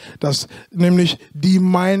begreifen, dass nämlich die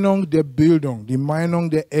Meinung der Bildung, die Meinung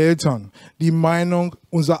der Eltern, die Meinung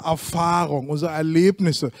unserer Erfahrung, unserer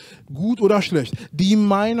Erlebnisse, gut oder schlecht, die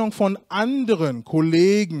Meinung von anderen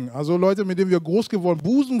Kollegen, also Leute, mit denen wir groß geworden,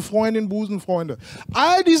 Busenfreundinnen, Busenfreunde,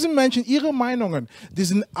 all diese Menschen, ihre Meinungen, die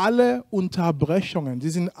sind alle Unterbrechungen, die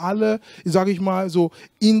sind alle, sage ich mal, so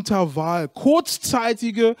Intervall,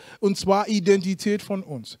 kurzzeitige, und zwar Identität von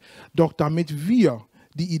uns. Doch damit wir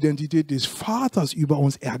die Identität des Vaters über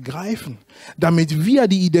uns ergreifen, damit wir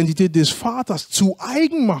die Identität des Vaters zu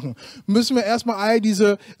eigen machen, müssen wir erstmal all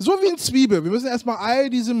diese, so wie eine Zwiebel, wir müssen erstmal all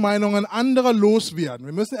diese Meinungen anderer loswerden.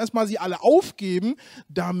 Wir müssen erstmal sie alle aufgeben,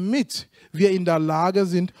 damit wir in der Lage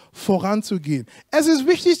sind, voranzugehen. Es ist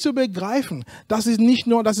wichtig zu begreifen, das ist nicht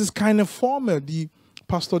nur, das ist keine Formel, die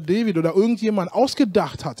Pastor David oder irgendjemand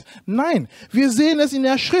ausgedacht hat. Nein, wir sehen es in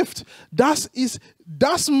der Schrift. Das ist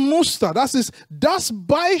das Muster, das ist das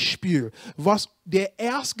Beispiel, was der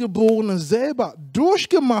Erstgeborene selber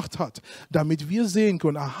durchgemacht hat, damit wir sehen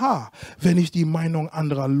können, aha, wenn ich die Meinung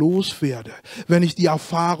anderer loswerde, wenn ich die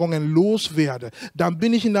Erfahrungen loswerde, dann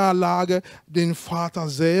bin ich in der Lage, den Vater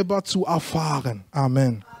selber zu erfahren.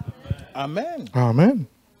 Amen. Amen. Amen.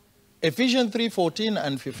 Ephesians 3:14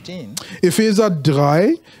 and 15. Epheser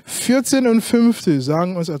 3, 14 und 15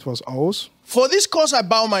 sagen uns etwas aus. For this cause I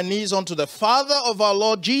bow my knees unto the Father of our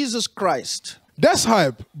Lord Jesus Christ.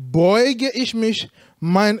 Deshalb beuge ich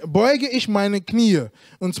meine Knie,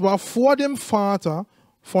 und zwar vor dem Vater,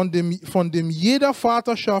 von dem jeder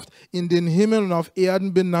Vaterschaft in den Himmel und auf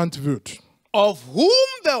Erden benannt wird. Of whom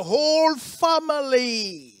the whole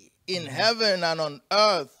family in heaven and on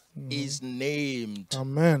earth is named.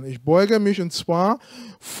 Amen. Ich beuge mich, und zwar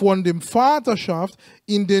von dem Vaterschaft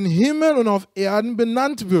in den Himmel und auf Erden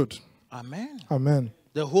benannt wird. Amen. Amen.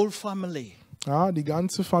 The whole family. Ja, die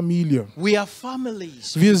ganze Familie. We are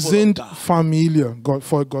families. Wir people of sind God. Familie,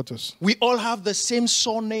 Volk Gottes. We all have the same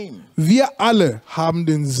surname. Wir alle haben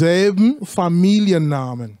denselben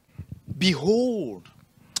Familiennamen. Behold,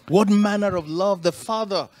 what manner of love the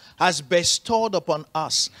Father has bestowed upon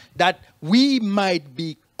us, that we might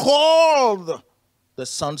be called the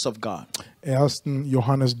sons of God. 1.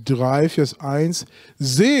 Johannes 3, Vers 1.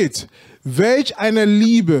 Seht, welch eine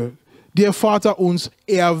Liebe der Vater uns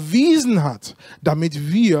erwiesen hat,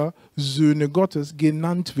 damit wir Söhne Gottes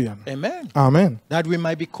genannt werden. Amen. Amen. That we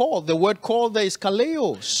might be called. The word called there is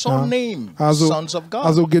kaleo, surname, Also, sons of God.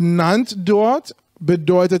 also genannt dort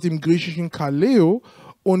bedeutet im Griechischen Kaleo,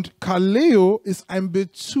 und Kaleo ist ein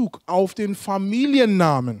Bezug auf den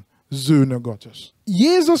Familiennamen Söhne Gottes.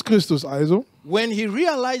 Jesus Christus also, When he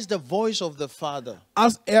realized the voice of the Father,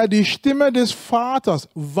 als die Stimme des Vaters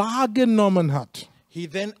wahrgenommen hat, he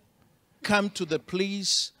then came to the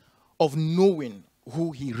place of knowing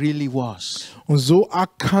who he really was. und so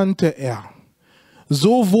erkannte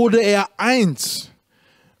so wurde eins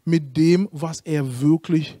mit dem, was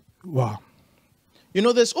wirklich war. You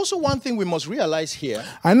know, there's also one thing we must realize here.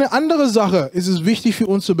 Eine andere Sache ist es wichtig für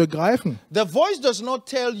uns zu begreifen. The voice does not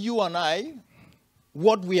tell you and I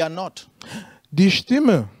what we are not. Die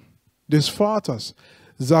Stimme des Vaters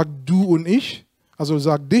sagt du und ich, also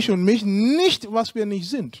sagt dich und mich nicht, was wir nicht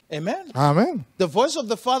sind. Amen. Amen. The voice of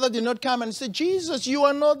the Father did not come and say, Jesus, you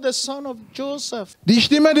are not the son of Joseph. Die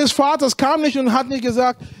Stimme des Vaters kam nicht und hat nicht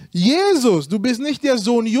gesagt, Jesus, du bist nicht der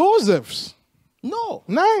Sohn Josefs. No.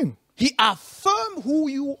 Nein. He affirmed who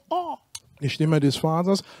you are. Die Stimme des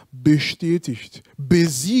Vaters bestätigt,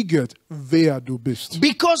 besiegelt, wer du bist.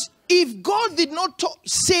 Because if God did not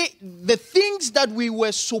say the things that we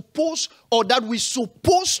were supposed or that we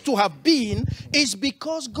supposed to have been, is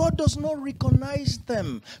because God does not recognize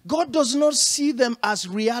them. God does not see them as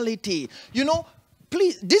reality. You know,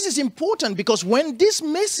 please, this is important because when this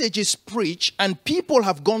message is preached and people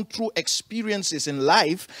have gone through experiences in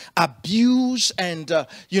life, abuse and,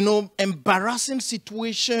 embarrassing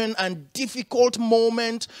situation and difficult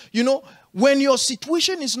moment, when your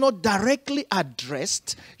situation is not directly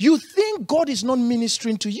addressed, you think God is not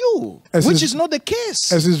ministering to you, which is not the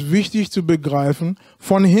case. Es ist wichtig zu begreifen,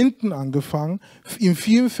 von hinten angefangen, in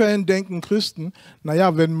vielen Fällen denken Christen,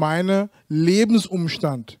 naja, wenn mein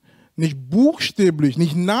Lebensumstand nicht buchstäblich,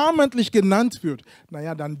 nicht namentlich genannt wird,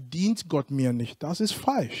 naja, dann dient Gott mir nicht. Das ist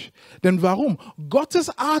falsch. Denn warum?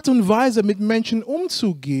 Gottes Art und Weise, mit Menschen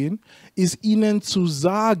umzugehen, ist ihnen zu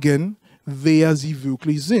sagen, wer sie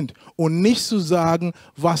wirklich sind und nicht zu sagen,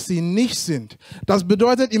 was sie nicht sind. Das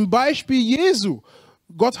bedeutet im Beispiel Jesu,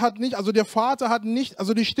 Gott hat nicht, also der Vater hat nicht,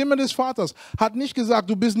 also die Stimme des Vaters hat nicht gesagt,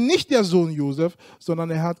 du bist nicht der Sohn Josef, sondern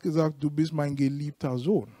er hat gesagt, du bist mein geliebter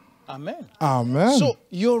Sohn. Amen. Amen. So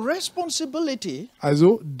your responsibility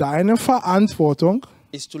Also deine Verantwortung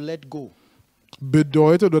is to let go,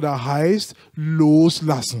 bedeutet oder heißt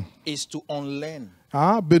loslassen. is to unlearn.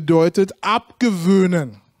 Ja, bedeutet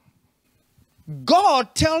abgewöhnen.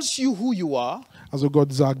 God tells you who you are, Also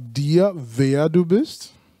Gott sagt dir, wer du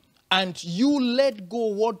bist, and you let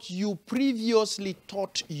go what you previously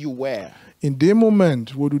thought you were. in dem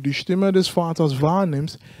Moment, wo du die Stimme des Vaters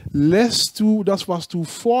wahrnimmst, lässt du das, was du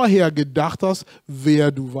vorher gedacht hast,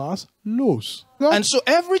 wer du warst, los. Ja? And so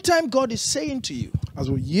every time God is saying to you,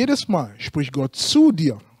 Also jedes Mal spricht Gott zu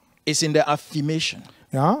dir. is in the affirmation,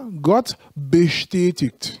 Ja? Gott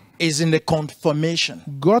bestätigt. is in the confirmation,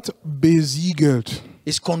 Gott besiegelt.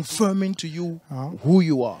 is confirming to you who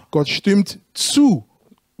you are. Gott stimmt zu,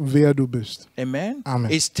 wer du bist. Amen. Amen.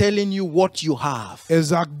 Is telling you what you have. Er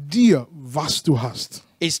sagt dir, was du hast.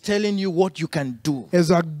 Is telling you what you can do. Er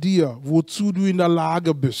sagt dir, wozu du in der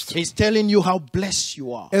Lage bist. Is telling you how blessed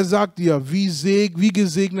you are. Er sagt dir, wie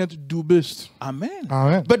gesegnet du bist. Amen.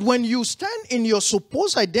 Amen. But when you stand in your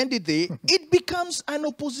supposed identity, it becomes an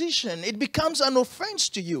opposition. It becomes an offense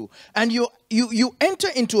to you. And you enter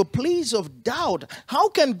into a place of doubt. How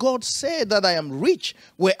can God say that I am rich,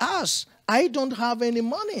 whereas I don't have any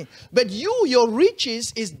money? But your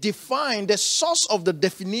riches is defined, the source of the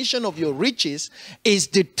definition of your riches is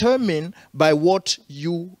determined by what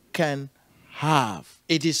you can have.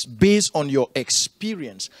 It is based on your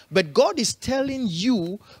experience. But God is telling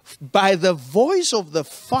you by the voice of the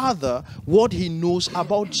Father what He knows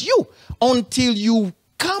about you. Until you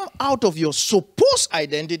come out of your supposed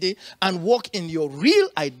identity and walk in your real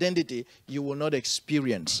identity, you will not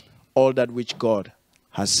experience all that which God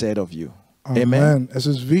has said of you. Amen. Es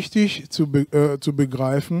ist wichtig zu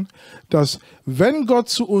begreifen, dass wenn Gott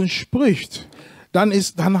zu uns spricht, dann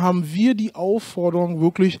haben wir die Aufforderung,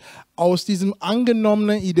 wirklich aus diesem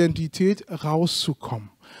angenommenen Identität rauszukommen.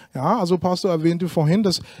 Ja, also Pastor erwähnte vorhin,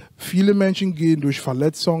 dass viele Menschen gehen durch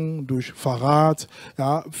Verletzungen, durch Verrat,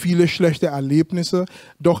 ja, viele schlechte Erlebnisse.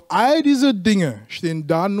 Doch all diese Dinge stehen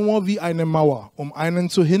da nur wie eine Mauer, um einen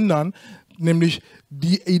zu hindern, nämlich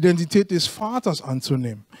die Identität des Vaters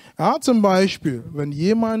anzunehmen. Ja, zum Beispiel, wenn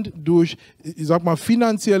jemand durch, ich sag mal,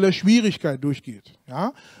 finanzielle Schwierigkeit durchgeht.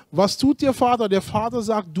 Ja, was tut der Vater? Der Vater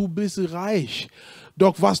sagt, du bist reich.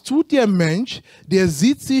 Doch was tut der Mensch? Der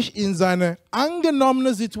sieht sich in seine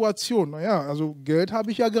angenommene Situation. Naja, also Geld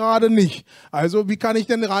habe ich ja gerade nicht. Also wie kann ich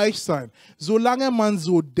denn reich sein? Solange man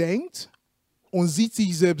so denkt und sieht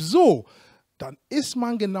sich selbst so, dann ist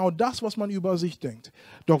man genau das, was man über sich denkt.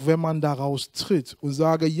 Doch wenn man daraus tritt und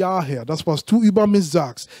sage, ja Herr, das, was du über mich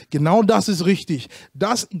sagst, genau das ist richtig,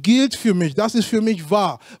 das gilt für mich, das ist für mich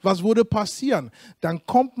wahr, was würde passieren? Dann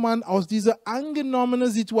kommt man aus dieser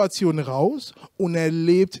angenommenen Situation raus und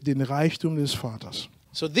erlebt den Reichtum des Vaters.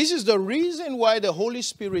 So this is the reason why the Holy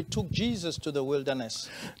Spirit took Jesus to the wilderness.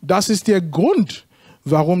 Das ist der Grund,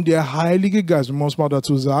 warum der Heilige Geist, muss man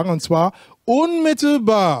dazu sagen, und zwar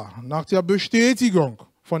unmittelbar nach der Bestätigung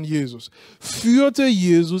von Jesus, führte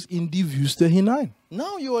Jesus in die Wüste hinein.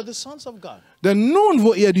 Now you are the sons of God. Denn nun,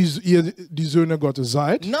 wo ihr die Söhne Gottes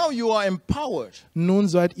seid, Now you are empowered. nun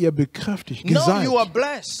seid ihr bekräftigt, Now gesalbt. you are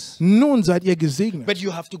blessed. Nun seid ihr gesegnet. But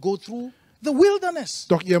you have to go through the wilderness.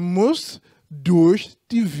 Doch ihr müsst durch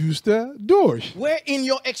die Wüste durch. Where in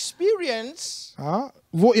your experience, Ja,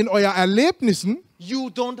 wo in euren Erlebnissen, you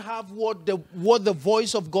don't have what the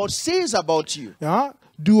voice of God says about you. ja,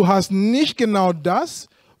 du hast nicht genau das,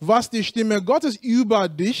 was die Stimme Gottes über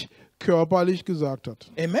dich körperlich gesagt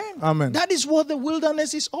hat. Amen. Amen. That is what the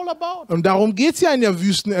wilderness is all about. Und darum geht es ja in der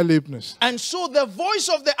Wüstenerlebnis. And so the voice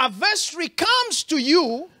of the adversary comes to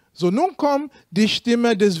you. So, nun kommt die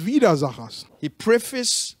Stimme des Widersachers. He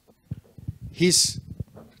prefaced his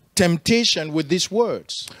temptation with these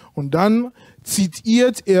words. Und dann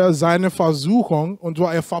zitiert er seine Versuchung, und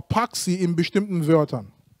zwar er verpackt sie in bestimmten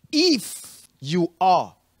Wörtern. If you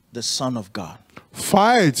are the Son of God.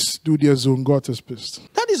 Falls du der Sohn Gottes bist.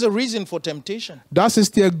 That is a reason for temptation. Das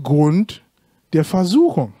ist der Grund der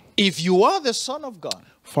Versuchung. If you are the Son of God.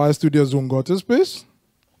 Falls du der Sohn Gottes bist.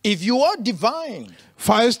 If you are divine.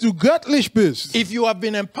 Falls du göttlich bist. If you have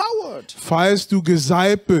been empowered. Falls du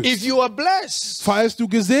gesalbt bist. If you are blessed. Falls du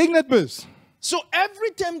gesegnet bist. So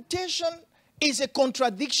every temptation is a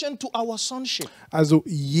contradiction to our sonship. Also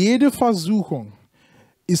jede Versuchung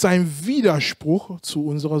ist ein Widerspruch zu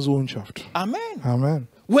unserer Sohnschaft. Amen. Amen.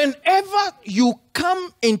 Whenever you come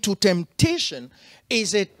into temptation,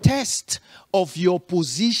 is a test of your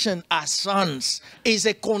position as sons, is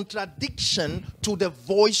a contradiction to the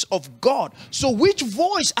voice of God. So which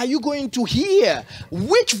voice are you going to hear?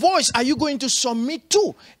 Which voice are you going to submit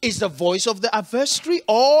to? Is the voice of the adversary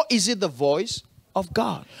or is it the voice of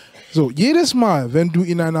God? So, jedes Mal, wenn du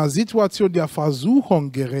in einer Situation der Versuchung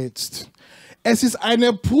gerätst, es ist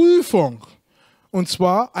eine Prüfung. Und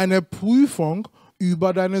zwar eine Prüfung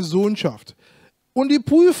über deine Sohnschaft. Und die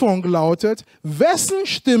Prüfung lautet, wessen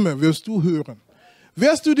Stimme wirst du hören?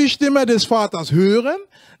 Wirst du die Stimme des Vaters hören,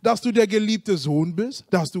 dass du der geliebte Sohn bist,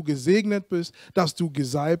 dass du gesegnet bist, dass du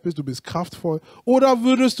gesalbt bist, du bist kraftvoll? Oder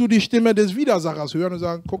würdest du die Stimme des Widersachers hören und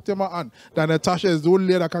sagen, guck dir mal an, deine Tasche ist so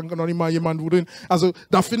leer, da kann noch nicht mal jemand drin. Also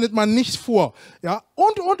da findet man nichts vor. Ja?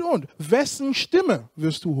 Und. Wessen Stimme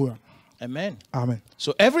wirst du hören? Amen. Amen.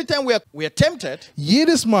 So every time we are tempted,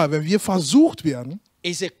 Jedes Mal, wenn wir versucht werden,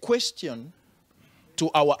 is a question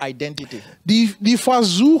to our identity. die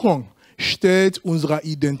Versuchung stellt unserer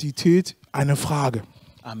Identität eine Frage.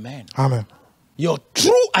 Amen. Amen. Your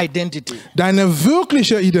true identity Deine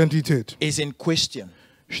wirkliche Identität is in question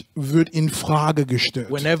wird in Frage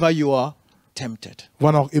gestellt, whenever you are tempted.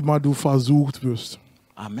 wann auch immer du versucht wirst.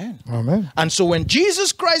 Amen. Amen. And so when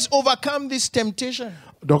Jesus Christ overcome this temptation,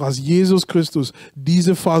 Doch als Jesus Christus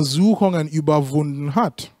diese Versuchungen überwunden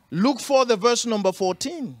hat, look for the verse number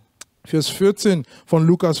 14. Vers 14 von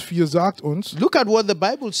Lukas 4 sagt uns, Look at what the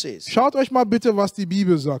Bible says. schaut euch mal bitte, was die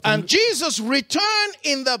Bibel sagt. And Jesus returned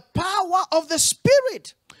in the power of the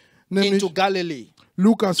Spirit Nämlich into Galilee.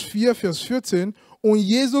 Lukas 4, Vers 14. Und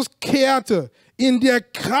Jesus kehrte in der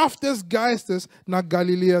Kraft des Geistes nach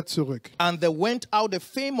Galiläa zurück. And there went out the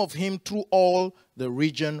fame of him through all the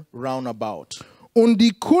region round about. Und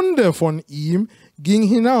die Kunde von ihm ging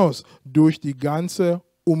hinaus durch die ganze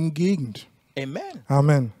Umgegend. Amen.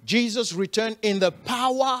 Amen. Jesus returned in the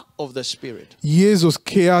power of the Spirit. Jesus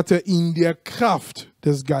kehrte in der Kraft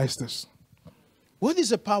des Geistes. What is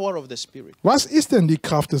the power of the Spirit? Was ist denn die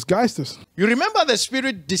Kraft des Geistes? You remember the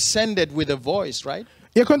Spirit descended with a voice, right?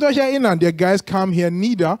 Ihr könnt euch erinnern, der Geist kam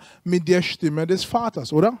hernieder mit der Stimme des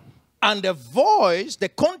Vaters, oder? And the voice, the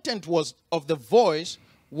content of the voice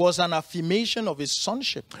was an affirmation of his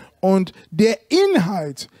sonship. Und der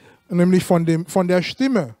Inhalt, nämlich von der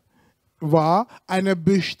Stimme, war eine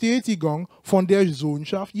Bestätigung von der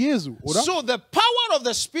Sohnschaft Jesu, oder? So the power of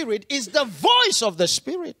the Spirit is the voice of the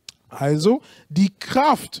Spirit. Also, die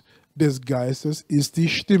Kraft des Geistes ist die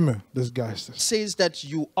Stimme des Geistes. It says that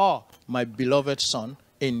you are my beloved son,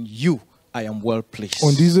 in you I am well pleased.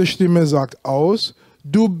 Und diese Stimme sagt aus,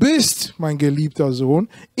 du bist mein geliebter Sohn,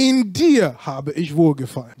 in dir habe ich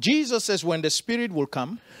Wohlgefallen. Jesus says when the Spirit will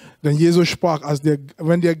come, Denn Jesus sprach,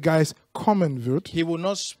 wenn der Geist kommen wird, he will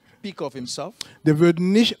not speak of himself. der wird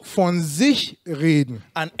nicht von sich reden.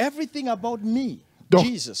 And everything about me, Doch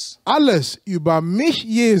Jesus, alles über mich,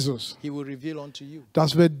 Jesus, he will reveal unto you.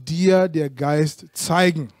 das wird dir der Geist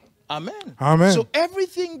zeigen. Amen. Amen. So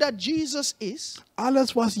everything that Jesus is,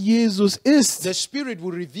 Alles, was Jesus ist, the Spirit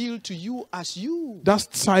will reveal to you as you. das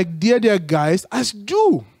zeigt dir der Geist als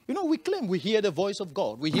du. You know, we claim we hear the voice of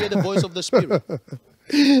God. We hear the voice of the Spirit.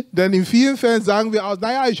 Denn in vielen Fällen sagen wir aus,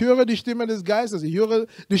 naja, ich höre die Stimme des Geistes, ich höre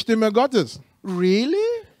die Stimme Gottes. Really?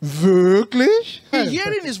 Wirklich? We're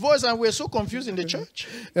hearing his voice and we're so confused in the church.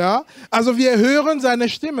 Ja, also wir hören seine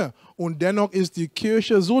Stimme und dennoch ist die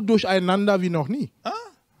Kirche so durcheinander wie noch nie.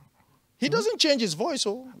 He doesn't change his voice.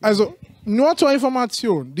 Oh. Also nur zur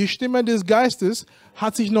Information, die Stimme des Geistes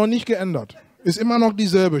hat sich noch nicht geändert. Ist immer noch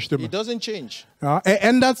dieselbe He Stimme. doesn't change. Ja, er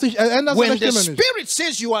ändert seine When the Stimme nicht. Spirit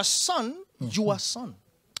says you are son, you are son.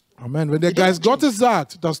 Amen. Wenn der Geist Gottes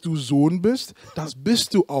sagt, dass du Sohn bist, das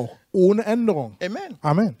bist du auch, ohne Änderung. Amen.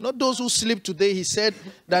 Amen. Not those who sleep today. He said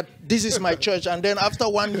that this is my church, and then after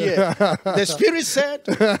 1 year, the Spirit said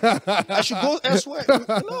I should go elsewhere.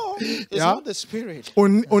 No, it's not the Spirit.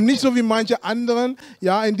 Und nicht so wie manche anderen,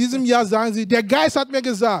 ja, in diesem Jahr sagen sie, der Geist hat mir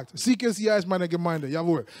gesagt, Siekes Jahr ist meine Gemeinde,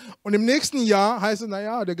 jawohl. Und im nächsten Jahr heißt es,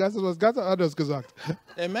 naja, der Geist hat was ganz anderes gesagt.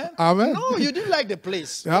 Amen. Amen. No, you didn't like the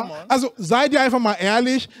place. Come Ja, on. also seid ihr einfach mal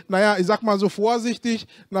ehrlich, naja, ich sag mal so vorsichtig,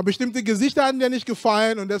 na, bestimmte Gesichter hatten dir nicht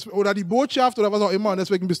gefallen oder die Botschaft oder was auch immer und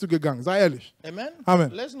deswegen bist du gegangen. Sei ehrlich. Amen.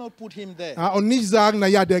 Amen. Let's not put him there. Ja, und nicht sagen,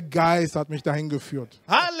 naja, der Geist hat mich dahin geführt.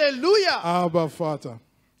 Hallelujah. Aber Vater,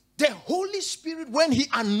 The Holy Spirit, when he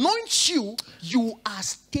anoints you, you are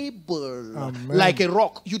stable. Amen. Like a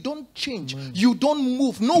rock. You don't change. You don't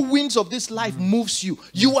move. No winds of this life moves you.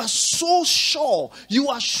 You are so sure. You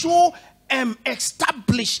are so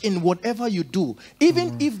established in whatever you do.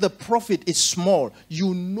 Even if the profit is small,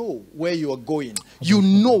 you know where you are going. You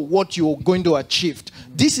know what you're going to achieve.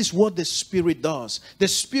 This is what the Spirit does. The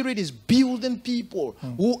Spirit is building people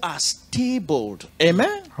who are stable.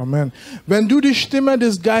 Amen? Amen. Wenn du die Stimme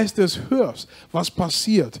des Geistes hörst, was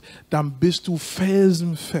passiert, dann bist du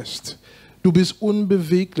felsenfest. Du bist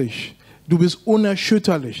unbeweglich. Du bist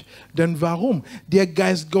unerschütterlich. Denn warum? Der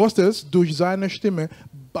Geist Gottes durch seine Stimme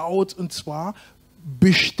baut und zwar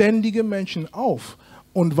beständige Menschen auf.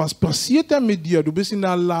 Und was passiert dann mit dir? Du bist in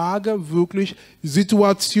der Lage, wirklich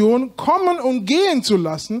Situationen kommen und gehen zu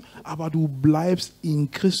lassen, aber du bleibst in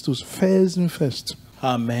Christus felsenfest.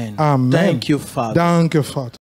 Amen. Amen. Thank you, Father. Danke, Vater.